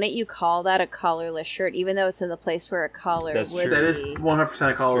 like, wouldn't you call that a collarless shirt, even though it's in the place where a collar would be? That is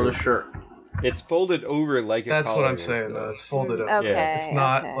 100% a collarless shirt. It's folded over like a collar. That's what I'm saying, though. It's folded over. Okay, yeah. It's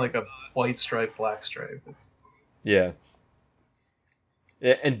not like a white stripe, black stripe. Yeah.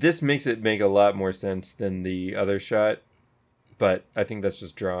 And this makes it make a lot more sense than the other shot, but I think that's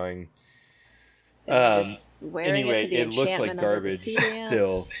just drawing. Anyway, it looks like garbage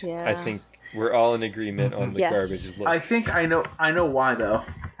still. Yeah. I think we're all in agreement on the garbage look. I think I know why though.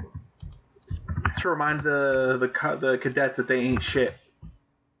 It's to remind the cadets that they ain't shit.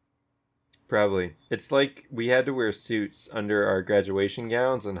 Probably. It's like we had to wear suits under our graduation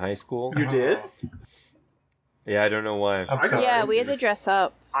gowns in high school. You did? Yeah, I don't know why. Yeah, we had to dress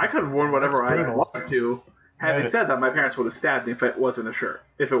up. I could have worn whatever I wanted to. Having said that, my parents would have stabbed me if it wasn't a shirt.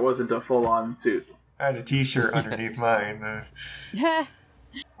 If it wasn't a full-on suit. I had a t-shirt underneath mine.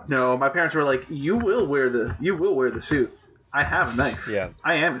 No, my parents were like, "You will wear the suit. I have a knife. Yeah.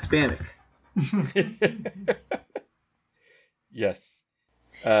 I am Hispanic." Yes.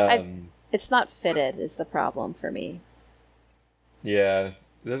 It's not fitted is the problem for me. Yeah,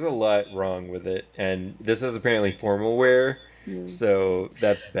 there's a lot wrong with it, and this is apparently formal wear, so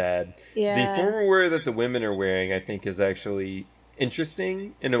that's bad. Yeah. The formal wear that the women are wearing, I think, is actually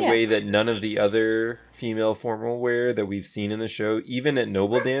interesting in a way that none of the other female formal wear that we've seen in the show, even at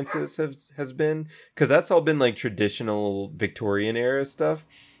Noble Dances, has been, because that's all been like traditional Victorian era stuff,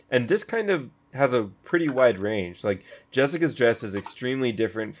 and this kind of has a pretty wide range. Like, Jessica's dress is extremely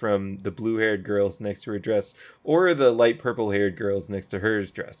different from the blue-haired girls next to her dress, or the light purple-haired girls next to her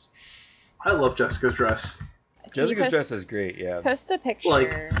dress. I love Jessica's dress. Jessica's dress is great, yeah. Post a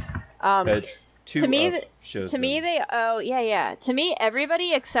picture. It's two shows. To me, To me,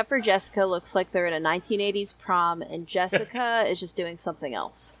 everybody except for Jessica looks like they're in a 1980s prom, and Jessica is just doing something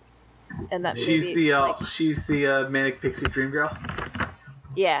else. And that she's the manic pixie dream girl.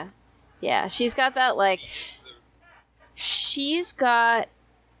 Yeah. Yeah, she's got that, like, she's got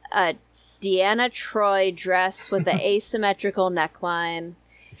a Deanna Troi dress with the asymmetrical neckline,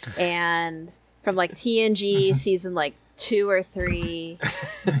 and from, like, TNG season, like, 2 or 3,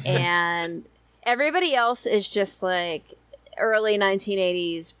 and everybody else is just, like, early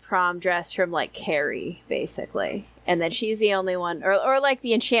 1980s prom dress from, like, Carrie, basically. And then she's the only one, or like,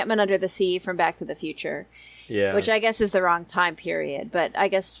 the Enchantment Under the Sea from Back to the Future. Yeah. Which I guess is the wrong time period, but I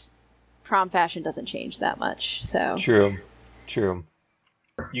guess prom fashion doesn't change that much. So True. You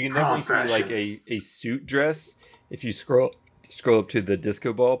can definitely see like a suit dress if you scroll up to the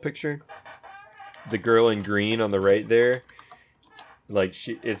disco ball picture. The girl in green on the right there, like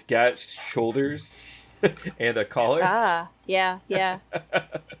it's got shoulders and a collar. Yeah.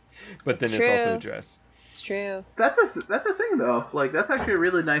 But then it's also a dress. It's true. That's a thing though. Like, that's actually a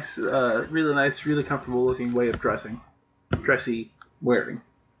really nice, really comfortable looking way of dressy wearing.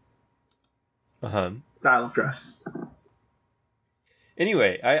 Style of dress.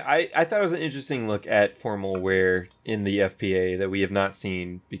 Anyway, I thought it was an interesting look at formal wear in the FPA that we have not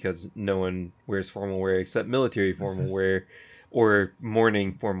seen, because no one wears formal wear except military formal wear or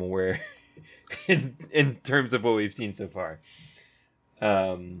morning formal wear in terms of what we've seen so far.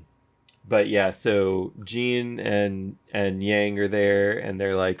 But yeah, so Jean and Yang are there, and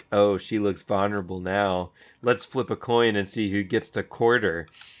they're like, "Oh, she looks vulnerable now. Let's flip a coin and see who gets to court her."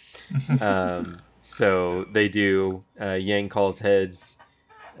 So they do. Yang calls heads.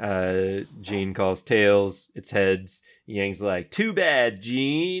 Jean calls tails. It's heads. Yang's like, "Too bad,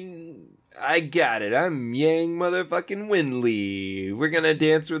 Jean. I got it. I'm Yang motherfucking Winley. We're gonna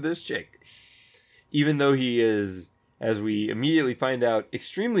dance with this chick." Even though he is, as we immediately find out,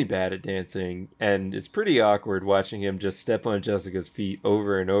 extremely bad at dancing, and it's pretty awkward watching him just step on Jessica's feet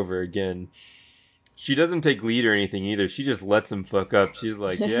over and over again. She doesn't take lead or anything either. She just lets him fuck up. She's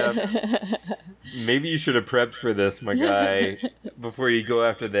like, "Yeah, maybe you should have prepped for this, my guy, before you go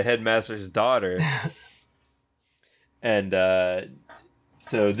after the headmaster's daughter." And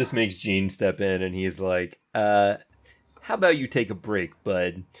so this makes Gene step in, and he's like, "How about you take a break,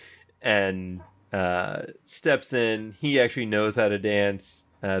 bud?" And steps in. He actually knows how to dance.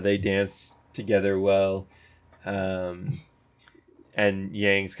 They dance together well. And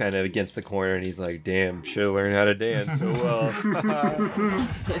Yang's kind of against the corner, and he's like, damn, should have learned how to dance so well.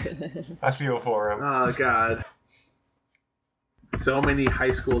 I feel for him. Oh, God. So many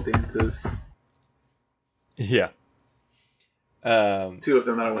high school dances. Yeah. 2 of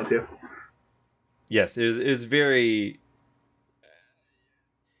them that I went to. Yes, it was very...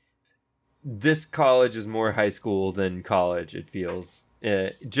 This college is more high school than college, it feels.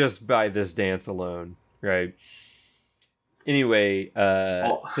 Just by this dance alone, right? Anyway,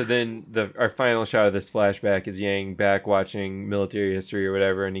 so then our final shot of this flashback is Yang back watching military history or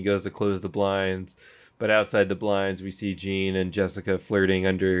whatever, and he goes to close the blinds. But outside the blinds, we see Jean and Jessica flirting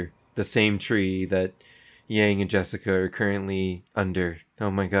under the same tree that Yang and Jessica are currently under.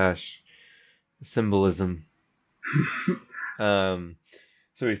 Oh my gosh. Symbolism. So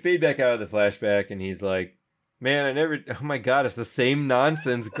we fade back out of the flashback, and he's like, man, oh my god, it's the same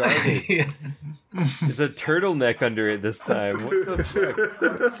nonsense garbage. It's a turtleneck under it this time. What the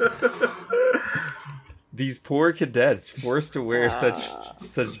fuck? These poor cadets forced to wear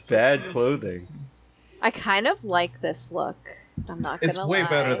such bad clothing. I kind of like this look. I'm not gonna lie. It's way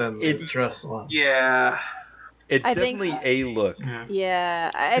better than the dress one. Yeah. It's definitely a look.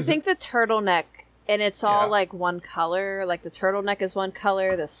 Yeah, I think the turtleneck, and it's all like one color. Like the turtleneck is one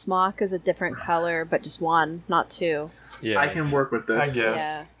color, the smock is a different color, but just one, not two. Yeah, I can work with this. I guess.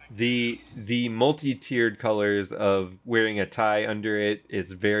 Yeah. The multi-tiered colors of wearing a tie under it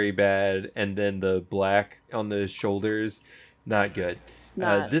is very bad, and then the black on the shoulders, not good.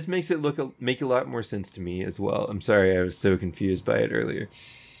 This makes it make a lot more sense to me as well. I'm sorry I was so confused by it earlier.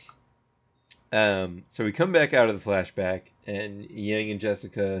 So we come back out of the flashback, and Yang and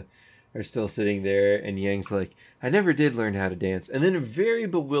Jessica are still sitting there, and Yang's like, I never did learn how to dance. And then a very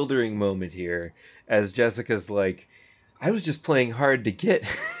bewildering moment here, as Jessica's like, I was just playing hard to get.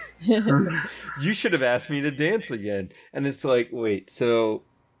 You should have asked me to dance again. And it's like, wait, so...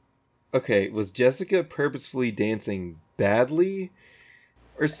 Okay, was Jessica purposefully dancing badly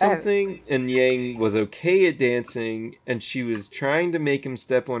or something? And Yang was okay at dancing, and she was trying to make him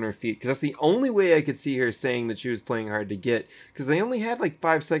step on her feet. Because that's the only way I could see her saying that she was playing hard to get. Because they only had like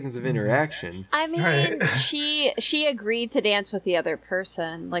 5 seconds of interaction. I mean, she agreed to dance with the other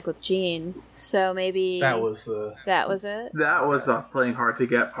person, like with Jean. So maybe that was it. That was the playing hard to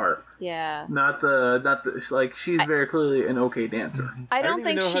get part. Yeah. Not the like she's very clearly an okay dancer. I don't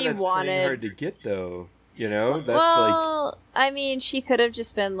think she wanted playing hard to get though. You know, that's well, I mean, she could have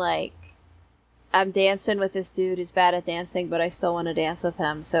just been like, I'm dancing with this dude who's bad at dancing, but I still want to dance with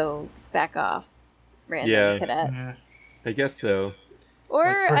him, so back off, random cadet. Yeah. I guess so.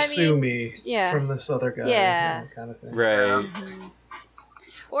 Or, like, pursue me yeah. from this other guy. Yeah. Kind of thing. Right. Mm-hmm.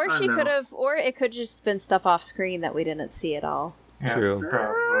 Or she could have, or it could just been stuff off screen that we didn't see at all. Yeah, True.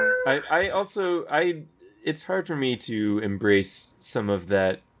 Probably. I also, it's hard for me to embrace some of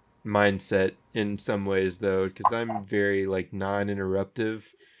that mindset in some ways though, because I'm very like non-interruptive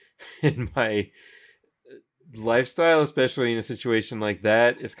in my lifestyle, especially in a situation like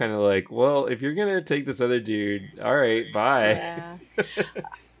that. It's kind of like, well, if you're gonna take this other dude, all right, bye. Yeah.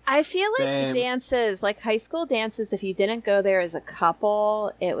 I feel like dances, like high school dances, if you didn't go there as a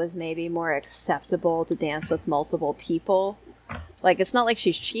couple, it was maybe more acceptable to dance with multiple people. Like, it's not like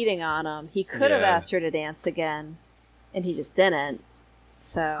she's cheating on him. He could have asked her to dance again, and he just didn't.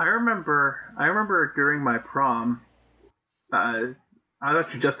 So I remember during my prom, I was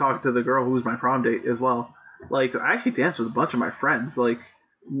actually just talking to the girl who was my prom date as well. Like, I actually danced with a bunch of my friends. Like,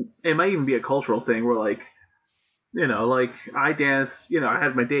 it might even be a cultural thing where, like, you know, like, I danced, you know, I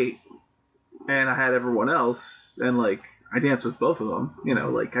had my date, and I had everyone else, and, like, I danced with both of them. You know,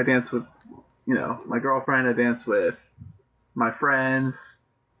 like, I danced with, you know, my girlfriend, I danced with my friends,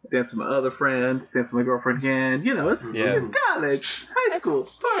 dance with my other friends, dance with my girlfriend again. You know, it's college, high school,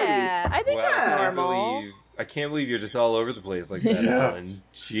 party. Yeah, I think that's normal. I can't believe you're just all over the place like that, Alan.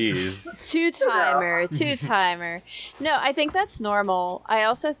 Jeez. Two-timer. No, I think that's normal. I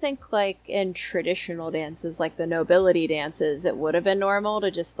also think, like, in traditional dances, like the nobility dances, it would have been normal to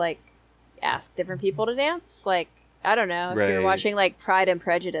just, like, ask different people to dance. Like, I don't know. If you're watching, like, Pride and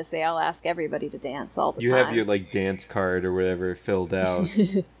Prejudice, they all ask everybody to dance all the time. You have your, like, dance card or whatever filled out.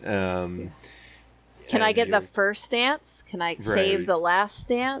 Can I get the first dance? Can I save the last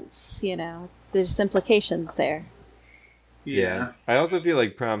dance? You know, there's implications there. Yeah. I also feel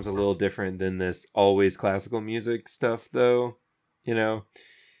like prom's a little different than this always classical music stuff, though. You know?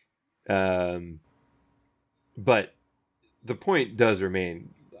 But the point does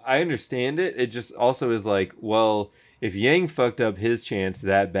remain. I understand it. It just also is like, well, if Yang fucked up his chance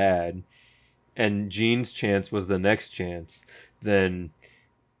that bad, and Jean's chance was the next chance, then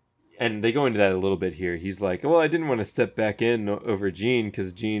and they go into that a little bit here. He's like, well, I didn't want to step back in over Jean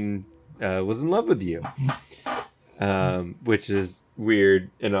because Jean was in love with you. Which is weird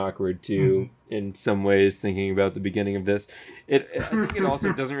and awkward too, in some ways, thinking about the beginning of this. I think it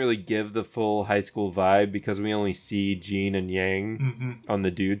also doesn't really give the full high school vibe because we only see Jean and Yang on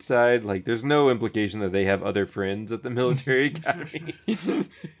the dude side. Like, there's no implication that they have other friends at the military academy.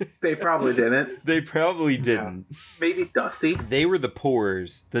 They probably didn't. They probably didn't. Maybe Dusty. They were the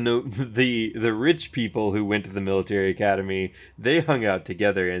poors, the rich people who went to the military academy. They hung out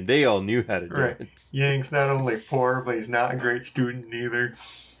together and they all knew how to dance. Yang's not only poor, but he's not a great student either.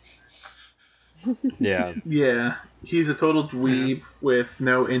 Yeah. Yeah. He's a total dweeb with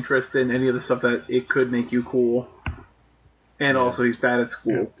no interest in any of the stuff that it could make you cool. And also he's bad at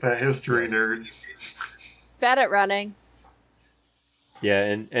school. That history nerd. Bad at running. Yeah,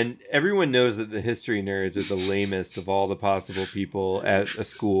 and everyone knows that the history nerds are the lamest of all the possible people at a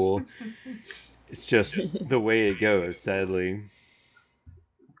school. It's just the way it goes, sadly.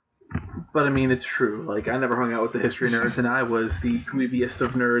 But I mean, it's true. Like, I never hung out with the history nerds, and I was the dweebiest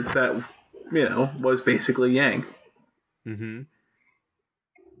of nerds that, was basically Yang. Mm-hmm.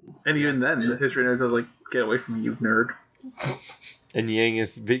 And even then, the history nerds, I was like, get away from me, you nerd. And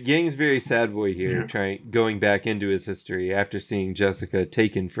Yang's very sad boy here, going back into his history after seeing Jessica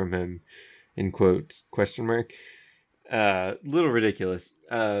taken from him, in quotes, question mark. Little ridiculous.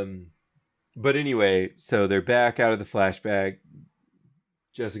 But anyway, so they're back out of the flashback.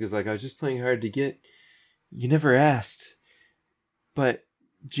 Jessica's like, I was just playing hard to get. You never asked. But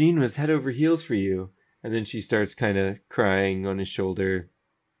Jean was head over heels for you. And then she starts kind of crying on his shoulder.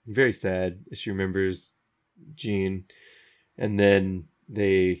 Very sad as she remembers Jean. And then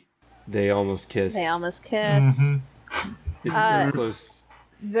they almost kiss. They almost kiss. Mm-hmm. It's so close.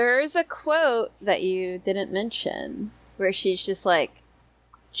 There's a quote that you didn't mention where she's just like,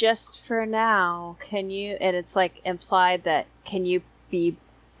 just for now, can you... And it's like implied that, can you be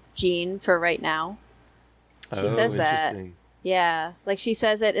Jean for right now? She says that. Yeah, like she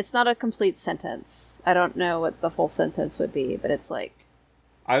says it. It's not a complete sentence. I don't know what the full sentence would be, but it's like,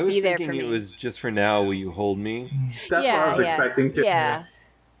 I was thinking it was just for now, will you hold me? That's what I was expecting too.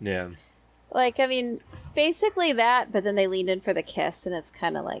 Yeah. Like, I mean, basically that, but then they leaned in for the kiss, and it's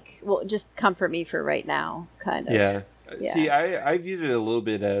kind of like, well, just comfort me for right now, kind of. Yeah. See, I viewed it a little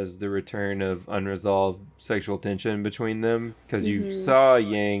bit as the return of unresolved sexual tension between them, because you saw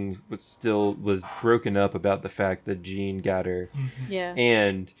Yang was broken up about the fact that Jean got her. Yeah.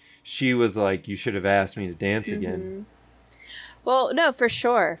 And she was like, you should have asked me to dance again. Well, no, for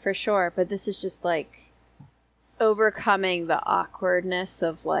sure. But this is just like overcoming the awkwardness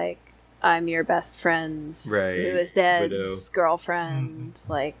of like, I'm your best friend's who is dead's girlfriend.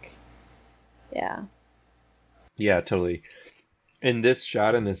 Like, yeah. Yeah, totally. In this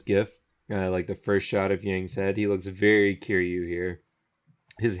shot, in this GIF, like the first shot of Yang's head, he looks very Kiryu here.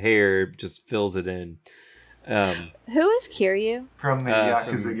 His hair just fills it in. Who is Kiryu? From the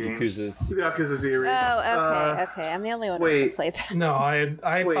Yakuza games. Yakuza Zero. Oh, okay. I'm the only one who hasn't played that. No, I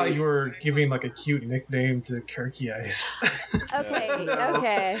thought you were giving like a cute nickname to Kirky Ice.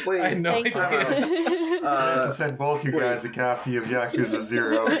 Okay. Wait, I know. Thank you. I have to send both you guys a copy of Yakuza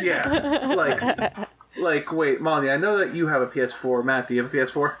 0. Yeah. Like, wait, Molly, I know that you have a PS4. Matt, do you have a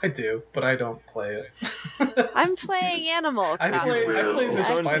PS4? I do, but I don't play it. I'm playing Animal I played the It's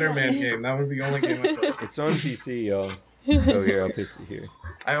on Spider-Man PC. game. That was the only game I played. It's on PC, y'all. Oh, here, I'll paste it here.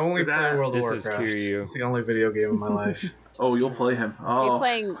 I only play World of This is Warcraft. Kiryu. It's the only video game in my life. Oh, you'll play him. Are you Oh,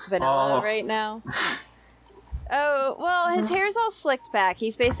 playing vanilla right now? Oh, well, his hair's all slicked back.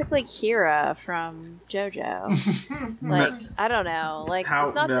 He's basically Kira from JoJo. Like, I don't know. Like,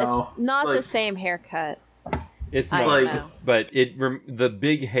 it's not Like, the same haircut. It's I not, don't like- know. but the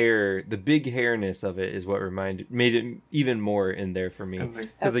big hairness of it is what made it even more in there for me. And the-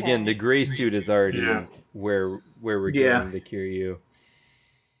 Because again, the gray suit is already Yeah. where we're Yeah. getting the Kiryu.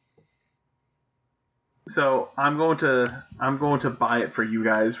 so I'm going to buy it for you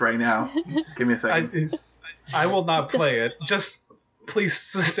guys right now. Give me a second. I will not play it. Just please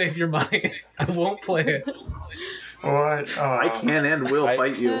save your money. I won't play it. What? I can and will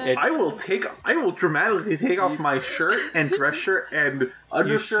fight you. It's- I will dramatically take off my shirt and dress shirt and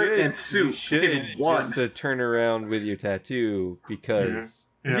undershirt and You suit should in one. just to turn around with your tattoo because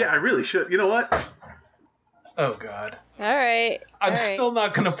Yeah, I really should. You know what? Oh god. All right. I'm all right. still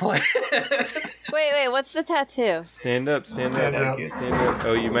not gonna play it. Wait, what's the tattoo? stand up. Stand up.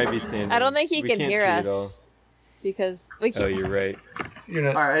 Oh, you might be standing. I don't think he We can can't hear see it all. us. Because we Oh, can't. you're right. You're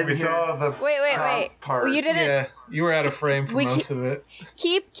not. All right. We saw the Wait. part. Well, you didn't Yeah, you were out of frame for We most of it.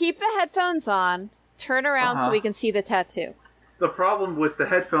 keep the headphones on. Turn around so we can see the tattoo. The problem with the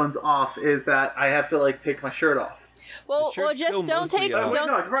headphones off is that I have to like take my shirt off. Well, just don't take. Don't.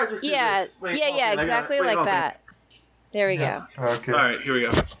 No, I can probably just do Yeah, this. Wait, yeah, exactly like that. There we go. Okay. All right, here we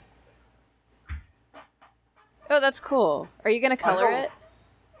go. Oh, that's cool. Are you gonna color it?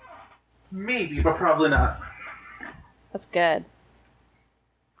 Maybe, but probably not. That's good.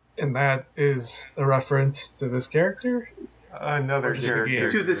 And that is a reference to this character? Another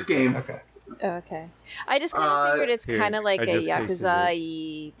character. To this game. Okay. Oh, okay. I just kind of figured it's here, kind of like I a just pasted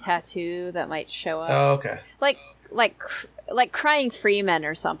Yakuza-y tattoo that might show up. Oh, okay. Like Crying Freeman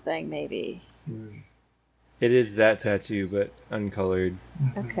or something, maybe. It is that tattoo, but uncolored.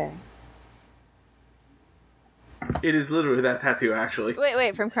 Okay. It is literally that tattoo, actually.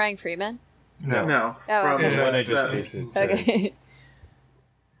 Wait, from Crying Freeman? No. No. Oh, from okay. The one I just that- pasted. sorry. Okay.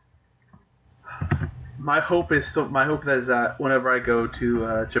 My hope is that whenever I go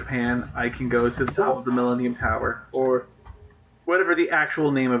to Japan, I can go to the top of the Millennium Tower, or whatever the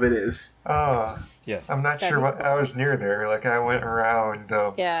actual name of it is. Yes. I'm not That'd sure be what. cool. I was near there. Like I went around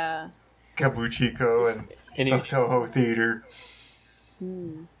Yeah. Kabuchiko and Any, Toho Theater.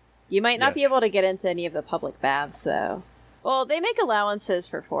 You might not be Yes. able to get into any of the public baths, though. Well, they make allowances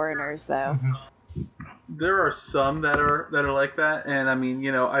for foreigners, though. There are some that are like that, and I mean,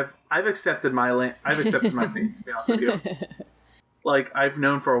 you know, I've accepted my I've accepted my fate. To be honest with you, like I've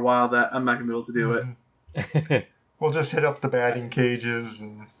known for a while that I'm not gonna be able to do it. We'll just hit up the batting cages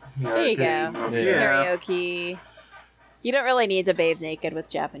and. There you go. Yeah. Karaoke. You don't really need to bathe naked with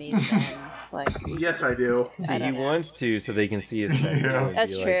Japanese men. Like, Yes, I do. See, I he don't know. wants to, so they can see his tattoo. Yeah. and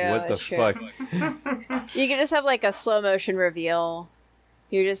That's be true, Like, what that's the true. fuck? You can just have like a slow motion reveal.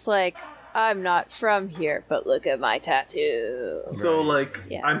 You're just like, I'm not from here, but look at my tattoo. So Right. like,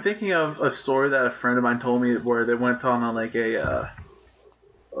 Yeah. I'm thinking of a story that a friend of mine told me where they went on like a,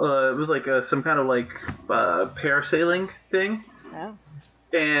 it was like some kind of like parasailing thing. Oh.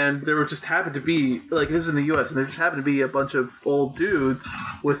 And there just happened to be, like, this is in the U.S., and there just happened to be a bunch of old dudes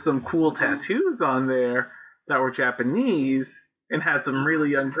with some cool tattoos on there that were Japanese and had some really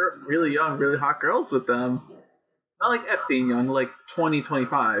young, really hot girls with them. Not like Epstein young, like 20,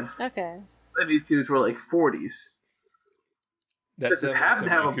 25. Okay. And these dudes were like 40s. That's just some happened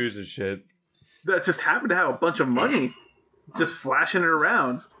to have a- Yakuza shit. That just happened to have a bunch of money just flashing it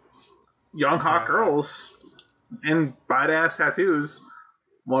around. Young, hot girls and badass tattoos.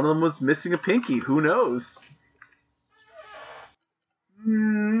 One of them was missing a pinky. Who knows?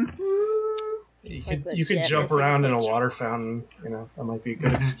 You Like could legit jump missing around in a picture. water fountain. You know, that might be a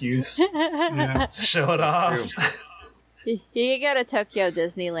good excuse to Yeah. show it off. true. You could go to Tokyo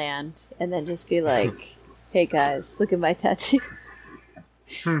Disneyland and then just be like, hey guys, look at my tattoo.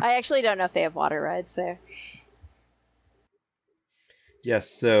 I actually don't know if they have water rides there. Yes,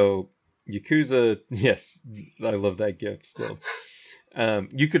 so Yakuza, yes, I love that gift still.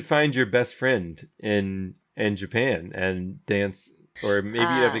 You could find your best friend in Japan and dance, or maybe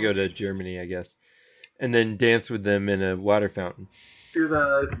you'd have to go to Germany, I guess, and then dance with them in a water fountain. To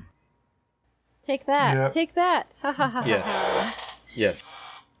the Take that. Yeah. Take that. Ha ha ha Yes. ha.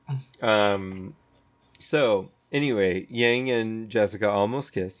 Yes. So anyway, Yang and Jessica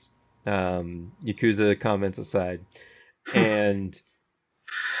almost kiss. Yakuza comments aside, and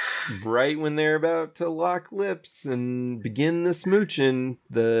right when they're about to lock lips and begin the smooching,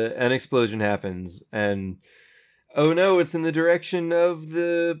 an explosion happens, and oh no, it's in the direction of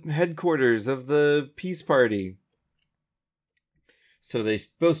the headquarters of the peace party. So they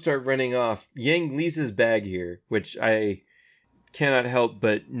both start running off. Yang leaves his bag here, which I cannot help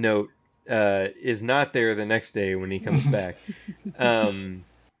but note is not there the next day when he comes back.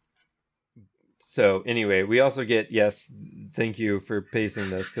 So anyway, we also get, yes, thank you for pacing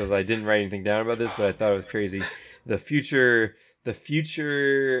this, because I didn't write anything down about this, but I thought it was crazy. The future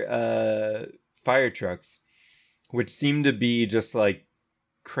fire trucks, which seem to be just like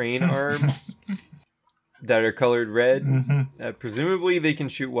crane arms that are colored red. Presumably they can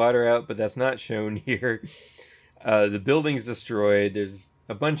shoot water out, but that's not shown here. The building's destroyed. There's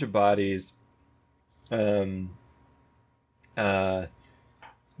a bunch of bodies.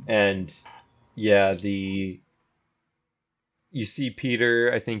 And yeah, you see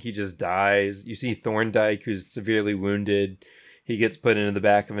Peter, I think he just dies. You see Thorndike, who's severely wounded. He gets put into the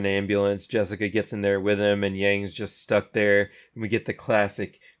back of an ambulance. Jessica gets in there with him, and Yang's just stuck there. And we get the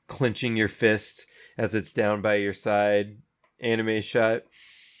classic clenching your fist as it's down by your side anime shot.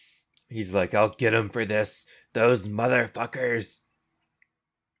 He's like, I'll get him for this. Those motherfuckers.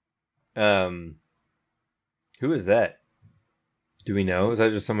 Who is that? Do we know? Is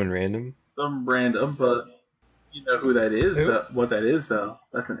that just someone random? some random, but you know who that is. Who? What that is, though.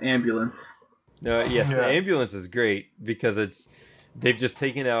 That's an ambulance. No, yes, the ambulance is great because they've just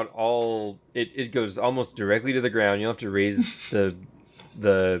taken out all. It goes almost directly to the ground. You don't have to raise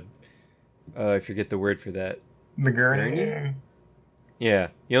the I forget the word for that. The gurney? Yeah,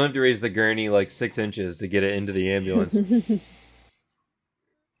 you only have to raise the gurney like 6 inches to get it into the ambulance.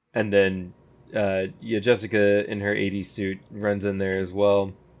 And then, Jessica in her 80s suit runs in there as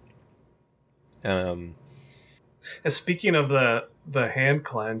well. Speaking of the hand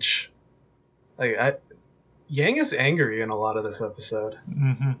clench, Yang is angry in a lot of this episode,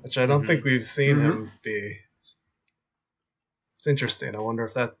 which I don't think we've seen him be. It's interesting. I wonder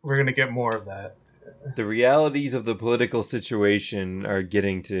if we're going to get more of that. The realities of the political situation are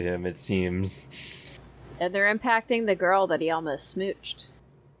getting to him, it seems. And they're impacting the girl that he almost smooched.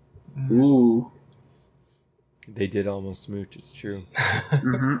 Ooh. They did almost smooch, it's true.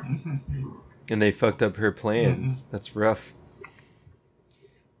 And they fucked up her plans. That's rough.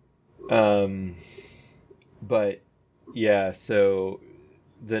 But, yeah, so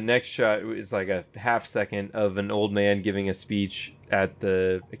the next shot is like a half second of an old man giving a speech at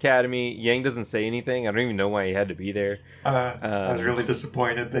the academy. Yang doesn't say anything. I don't even know why he had to be there. I was really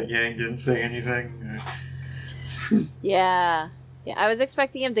disappointed that Yang didn't say anything. Yeah, I was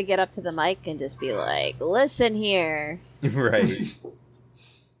expecting him to get up to the mic and just be like, listen here. Right.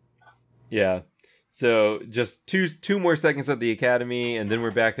 Yeah. So just two more seconds at the academy, and then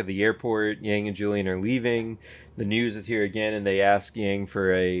we're back at the airport. Yang and Julian are leaving. The news is here again, and they ask Yang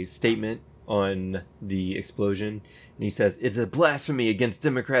for a statement on the explosion. And he says, "It's a blasphemy against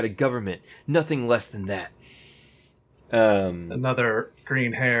democratic government. Nothing less than that." Another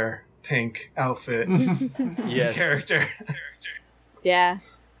green hair, pink outfit yes. character. Yeah.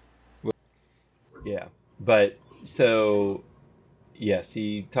 Yeah. But, so... Yes,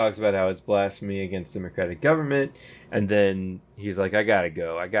 he talks about how it's blasphemy against democratic government, and then he's like, I gotta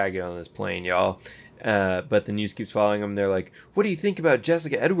go. I gotta get on this plane, y'all. But the news keeps following him. They're like, what do you think about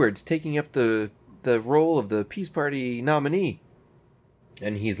Jessica Edwards taking up the role of the Peace Party nominee?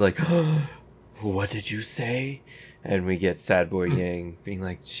 And he's like, what did you say? And we get Sad Boy Yang being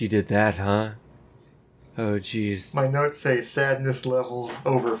like, she did that, huh? Oh, jeez. My notes say sadness levels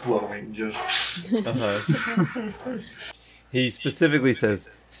overflowing, just... He specifically says,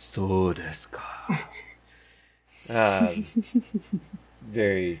 "So desu ka."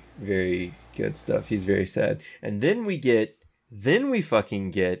 Very, very good stuff. He's very sad. And then we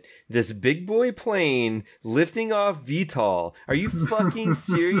fucking get this big boy plane lifting off VTOL. Are you fucking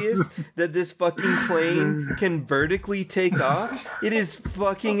serious that this fucking plane can vertically take off? It is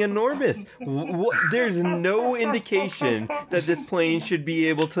fucking enormous. There's no indication that this plane should be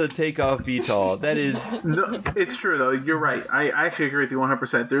able to take off VTOL. That is... No, it's true, though. You're right. I actually agree with you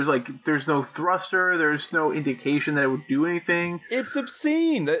 100%. There's no thruster. There's no indication that it would do anything. It's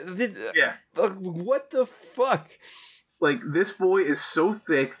obscene. Yeah. What the fuck? Like, this boy is so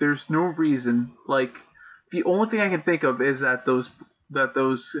thick, there's no reason. Like, the only thing I can think of is that those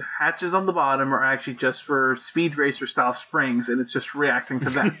hatches on the bottom are actually just for Speed Racer style springs, and it's just reacting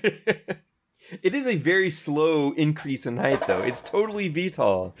to them. It is a very slow increase in height, though. It's totally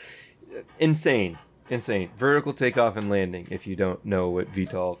VTOL. Insane. Vertical takeoff and landing, if you don't know what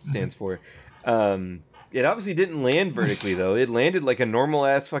VTOL stands for. It obviously didn't land vertically, though. It landed like a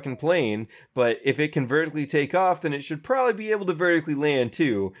normal-ass fucking plane, but if it can vertically take off, then it should probably be able to vertically land,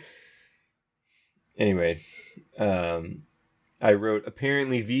 too. Anyway, I wrote,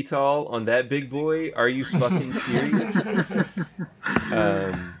 apparently VTOL on that big boy. Are you fucking serious?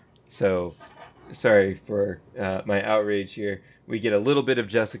 So, sorry for my outrage here. We get a little bit of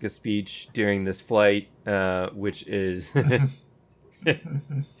Jessica's speech during this flight, which is...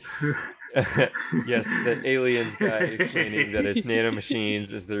 Yes, the aliens guy explaining that it's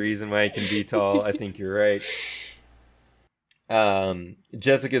nanomachines is the reason why it can be tall. I think you're right.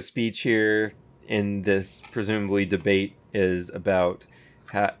 Jessica's speech here in this presumably debate is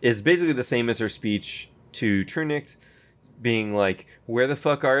basically the same as her speech to Trunicht, being like, where the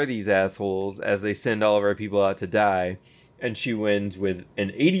fuck are these assholes as they send all of our people out to die? And she wins with an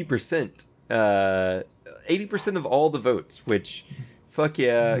 80% of all the votes, which... Fuck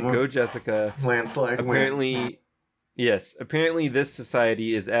yeah, go Jessica. Landslide apparently, win. Yes, apparently this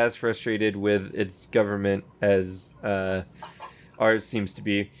society is as frustrated with its government as ours seems to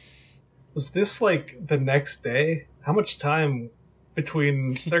be. Was this like the next day? How much time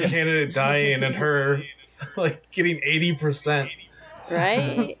between their candidate dying and her like getting 80%?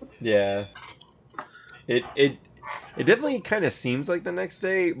 Right? Yeah. It definitely kind of seems like the next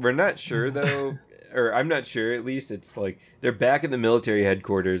day. We're not sure though. Or I'm not sure, at least. It's like they're back at the military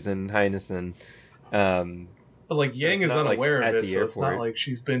headquarters in Heinessen. But like Yang is unaware of it, so it's not like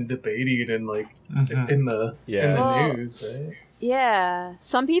she's been debating and like in the news. Right? Yeah,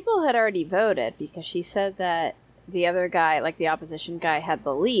 some people had already voted because she said that the other guy, like the opposition guy, had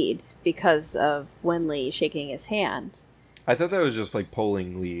the lead because of Winley shaking his hand. I thought that was just like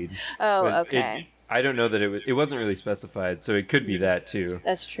polling lead. Oh, okay. I don't know that it wasn't really specified, so it could be that too.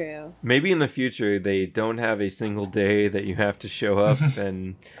 That's true. Maybe in the future they don't have a single day that you have to show up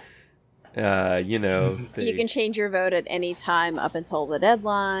and, you can change your vote at any time up until the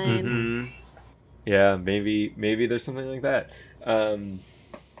deadline. Mm-hmm. Yeah, maybe there's something like that.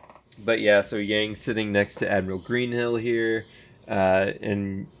 But yeah, so Yang's sitting next to Admiral Greenhill here,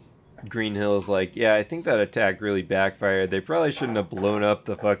 and Greenhill's like, yeah, I think that attack really backfired. They probably shouldn't have blown up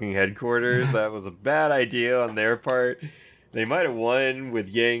the fucking headquarters. That was a bad idea on their part. They might have won with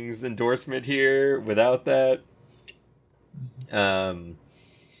Yang's endorsement here without that. And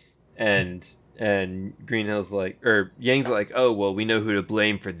Greenhill's like, or Yang's like, oh, well, we know who to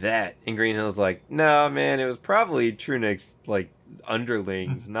blame for that. And Greenhill's like, no, man, it was probably Trunick's, like,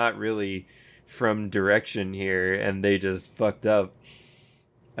 underlings, not really from direction here, and they just fucked up.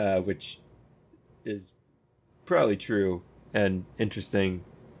 Which is probably true and interesting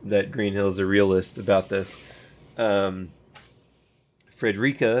that Greenhill's a realist about this.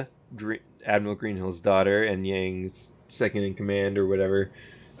 Frederica, Admiral Greenhill's daughter and Yang's second in command or whatever,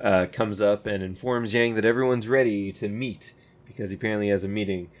 comes up and informs Yang that everyone's ready to meet because he apparently has a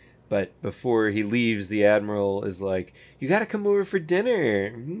meeting. But before he leaves, the Admiral is like, you gotta come over for dinner.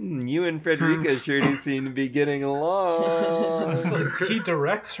 You and Frederica sure do seem to be getting along. He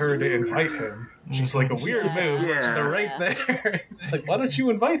directs her to invite him. Just like a weird move. Yeah. They're right there. It's like, why don't you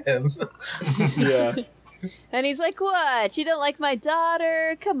invite him? Yeah. And he's like, what? You don't like my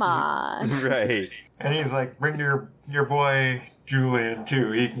daughter? Come on. Right. And he's like, bring your boy Julian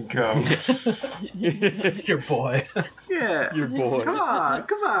too. He can come. Your boy. Yeah. Your boy. Come on.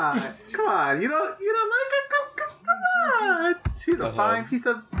 You don't like her? Come on. She's a fine piece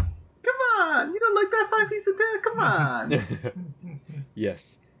of. Come on. You don't like that fine piece of dick? Come on.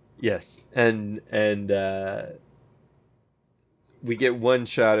 Yes. And we get one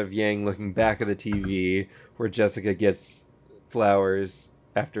shot of Yang looking back at the TV where Jessica gets flowers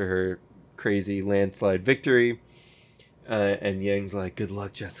after her crazy landslide victory. And Yang's like, good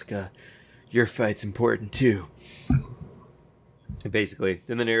luck, Jessica. Your fight's important, too. And basically,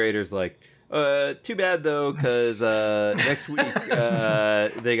 then the narrator's like, too bad, though, because next week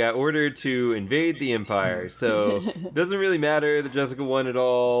they got ordered to invade the Empire. So it doesn't really matter that Jessica won at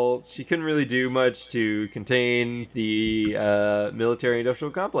all. She couldn't really do much to contain the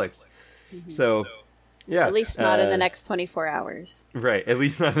military-industrial complex. Mm-hmm. So, yeah. At least not in the next 24 hours. Right, at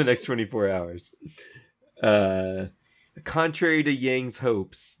least not in the next 24 hours. Contrary to Yang's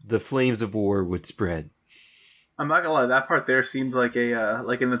hopes, the flames of war would spread. I'm not gonna lie, that part there seemed like a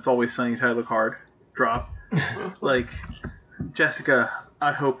like in It's Always Sunny title card drop. Like, Jessica,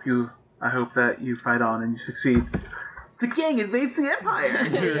 I hope that you fight on and you succeed. The gang invades the Empire.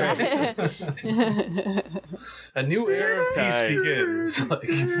 A new era of peace begins.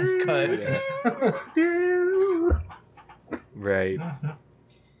 Right.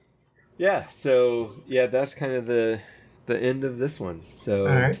 Yeah. So that's kind of the end of this one.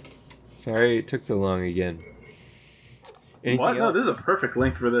 So sorry it took so long again. Anything else? No, this is a perfect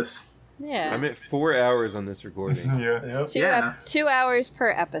length for this. Yeah. I'm at 4 hours on this recording. Yeah. Yep. 2 hours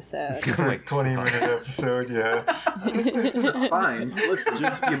per episode. Like 20-minute episode, yeah. That's fine. Listen,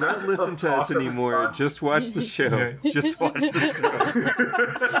 just you don't listen to us anymore. Just watch the show. Yeah. Just watch the show.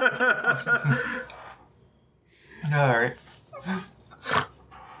 All right.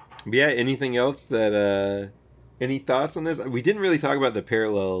 Yeah. Anything else that? Any thoughts on this? We didn't really talk about the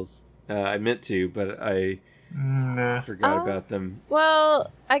parallels. I meant to, but I forgot about them.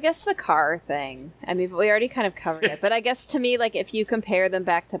 Well, I guess the car thing. I mean, we already kind of covered it. But I guess to me, like, if you compare them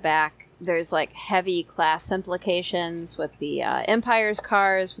back to back, there's, like, heavy class implications with the Empire's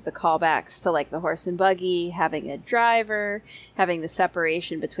cars, with the callbacks to, like, the horse and buggy, having a driver, having the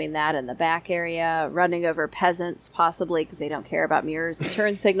separation between that and the back area, running over peasants, possibly, because they don't care about mirrors and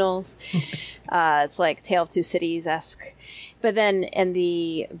turn signals. It's like Tale of Two Cities-esque. But then in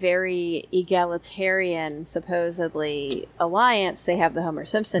the very egalitarian, supposedly, alliance, they have the Homer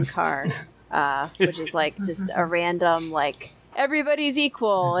Simpson car, which is, like, just a random, like, everybody's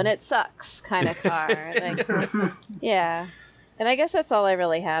equal and it sucks kind of car. Like, yeah. And I guess that's all I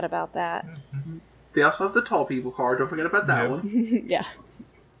really had about that. They also have the tall people car. Don't forget about that one. Yeah.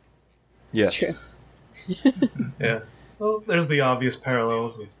 Yes. It's true. Yeah. Well, there's the obvious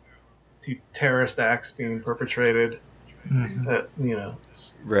parallels of two terrorist acts being perpetrated. Mm-hmm. That,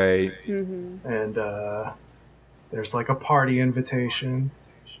 Right. Mm-hmm. And There's like a party invitation.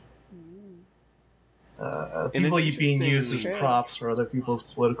 People being used as props for other people's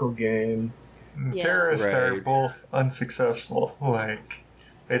political gain. Yeah. Terrorists are both unsuccessful. Like,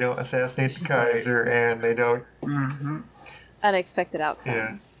 they don't assassinate the Kaiser, and they don't... Unexpected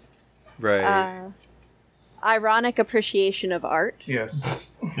outcomes. Right. Ironic appreciation of art. Yes.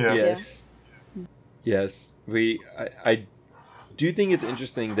 Yeah. Yes. Yes. I do think it's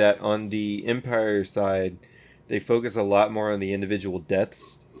interesting that on the Empire side, they focus a lot more on the individual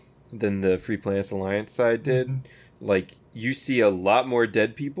deaths than the Free Planets Alliance side did. Mm-hmm. Like, you see a lot more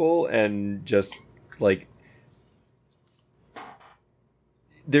dead people, and just, like,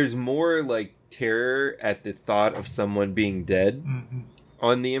 there's more, like, terror at the thought of someone being dead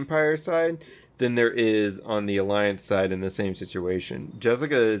on the Empire side than there is on the Alliance side in the same situation.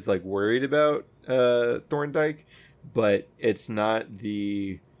 Jessica is, like, worried about Thorndyke, but it's not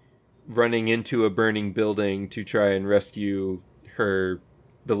the running into a burning building to try and rescue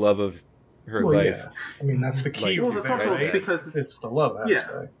the love of her life. Yeah. I mean, that's the key. Right? Because it's the love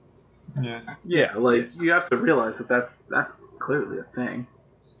aspect. Yeah. Like, you have to realize that's clearly a thing.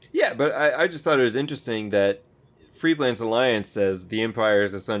 Yeah, but I just thought it was interesting that Free Planets Alliance says the Empire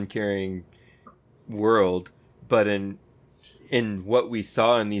is a sun-carrying world, but in what we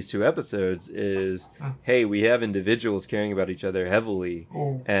saw in these two episodes is, hey, we have individuals caring about each other heavily,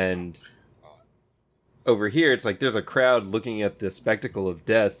 and over here it's like there's a crowd looking at the spectacle of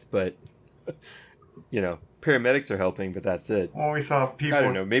death, but paramedics are helping, but that's it. Well, we saw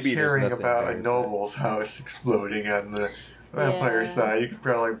people caring about a noble's house exploding on the Empire side. You could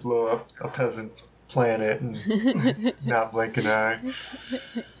probably blow up a peasant's planet and not blink an eye.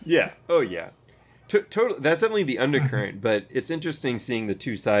 Yeah. Oh, yeah. Totally. That's definitely the undercurrent, but it's interesting seeing the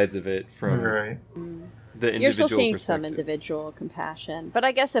two sides of it from the individual You're still seeing perspective. some individual compassion. But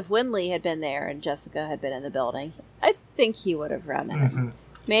I guess if Winley had been there and Jessica had been in the building, I think he would have run it.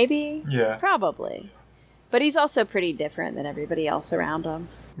 Maybe? Yeah. Probably. But he's also pretty different than everybody else around him.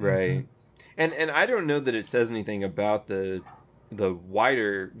 Right. And I don't know that it says anything about the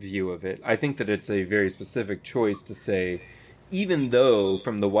wider view of it. I think that it's a very specific choice to say, even though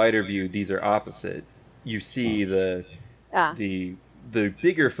from the wider view these are opposite, you see the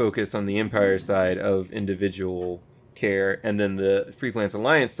bigger focus on the Empire side of individual care, and then the Free Planets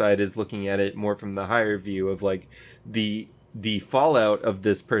Alliance side is looking at it more from the higher view of like the fallout of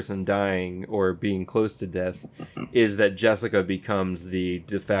this person dying or being close to death is that Jessica becomes the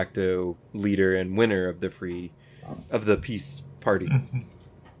de facto leader and winner of the peace party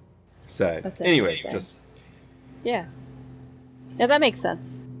side. That's anyway, interesting. just Yeah, that makes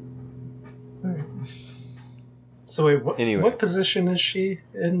sense. So wait, what position is she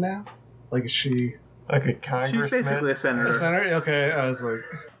in now? Like, is she like a She's congressman? basically a senator. a senator? Okay, I was like,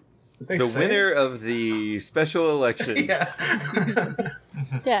 the winner of the special election.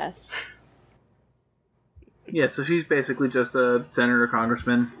 Yes. Yeah, so she's basically just a senator,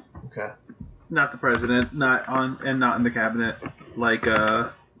 congressman. Okay. Not the president, not in the cabinet, like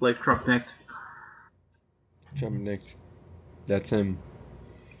Trump nicked. Trump nicked. That's him.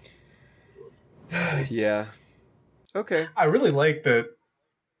 Yeah. Okay. I really like that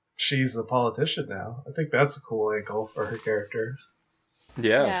she's a politician now. I think that's a cool angle for her character.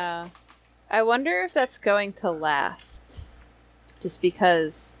 Yeah. I wonder if that's going to last. Just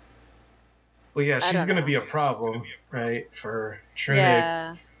because... Well, yeah, she's going to be a problem, right, for Trinity.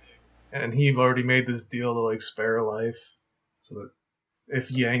 Yeah. And he already made this deal to, like, spare her life. So that if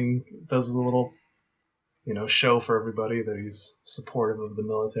Yang does a little, show for everybody that he's supportive of the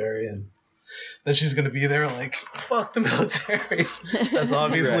military, and then she's going to be there like, fuck the military. That's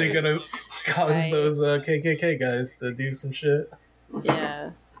obviously going to cause those KKK guys to do some shit.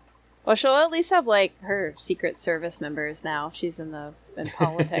 Yeah. Well, she'll at least have, like, her Secret Service members now. She's in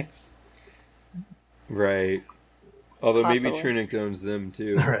politics. Right. Although Possibly. maybe Trunick owns them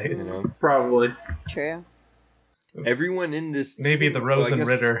too. Right. Probably. True. Everyone in this... Maybe the Rosen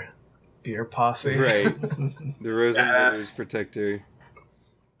Ritter be her posse. Right. The Rosen Ritter's protector.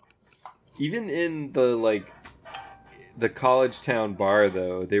 Even in the college town bar,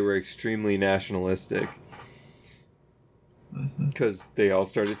 though, they were extremely nationalistic. Because they all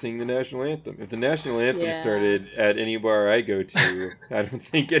started singing the national anthem. If the national anthem started at any bar I go to, I don't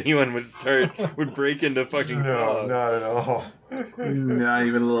think anyone would break into fucking song. No, not at all. Not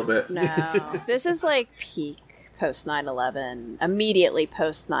even a little bit. No. This is like peak post 9/11, immediately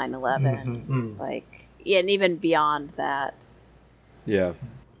post 9/11. Like, and even beyond that. Yeah.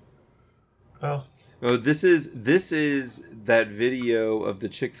 Well. Oh, this is that video of the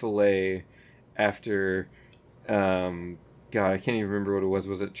Chick-fil-A after God, I can't even remember what it was.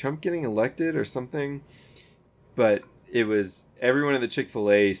 Was it Trump getting elected or something? but it was everyone at the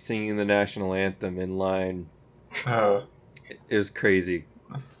Chick-fil-A singing the national anthem in line. Oh. It was crazy.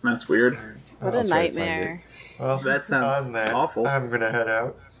 That's weird. What a nightmare. Well, that sounds awful. I'm going to head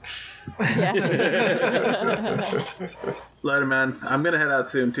out. Yeah. Letterman, I'm going to head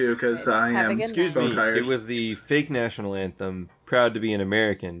out soon, too, because I am Excuse me, tired. it was the fake national anthem, Proud to be an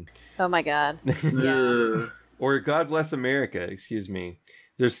American. Oh, my God. Yeah. Or God Bless America, excuse me.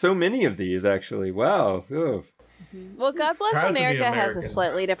 There's so many of these, actually. Wow. Oof. Well, God Bless America has a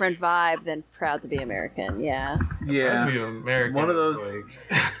slightly different vibe than Proud to be American, yeah. Yeah. Proud to be American. One of those.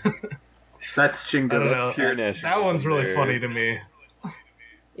 Like... That's Jingo. That's pure nationalism. That one's really there. funny to me.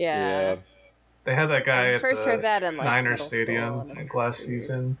 Yeah. They had that guy at first the heard that in, like, Niners Stadium last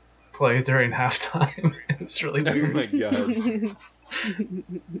season play during halftime. It's really weird. Oh my God.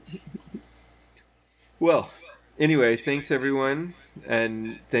 Well, anyway, thanks everyone,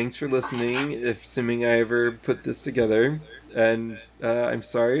 and thanks for listening. Assuming I ever put this together, and I'm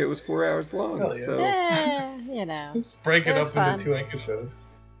sorry it was 4 hours long. Hell yeah. So Yeah, you know. Let's break it up fun. into 2 episodes.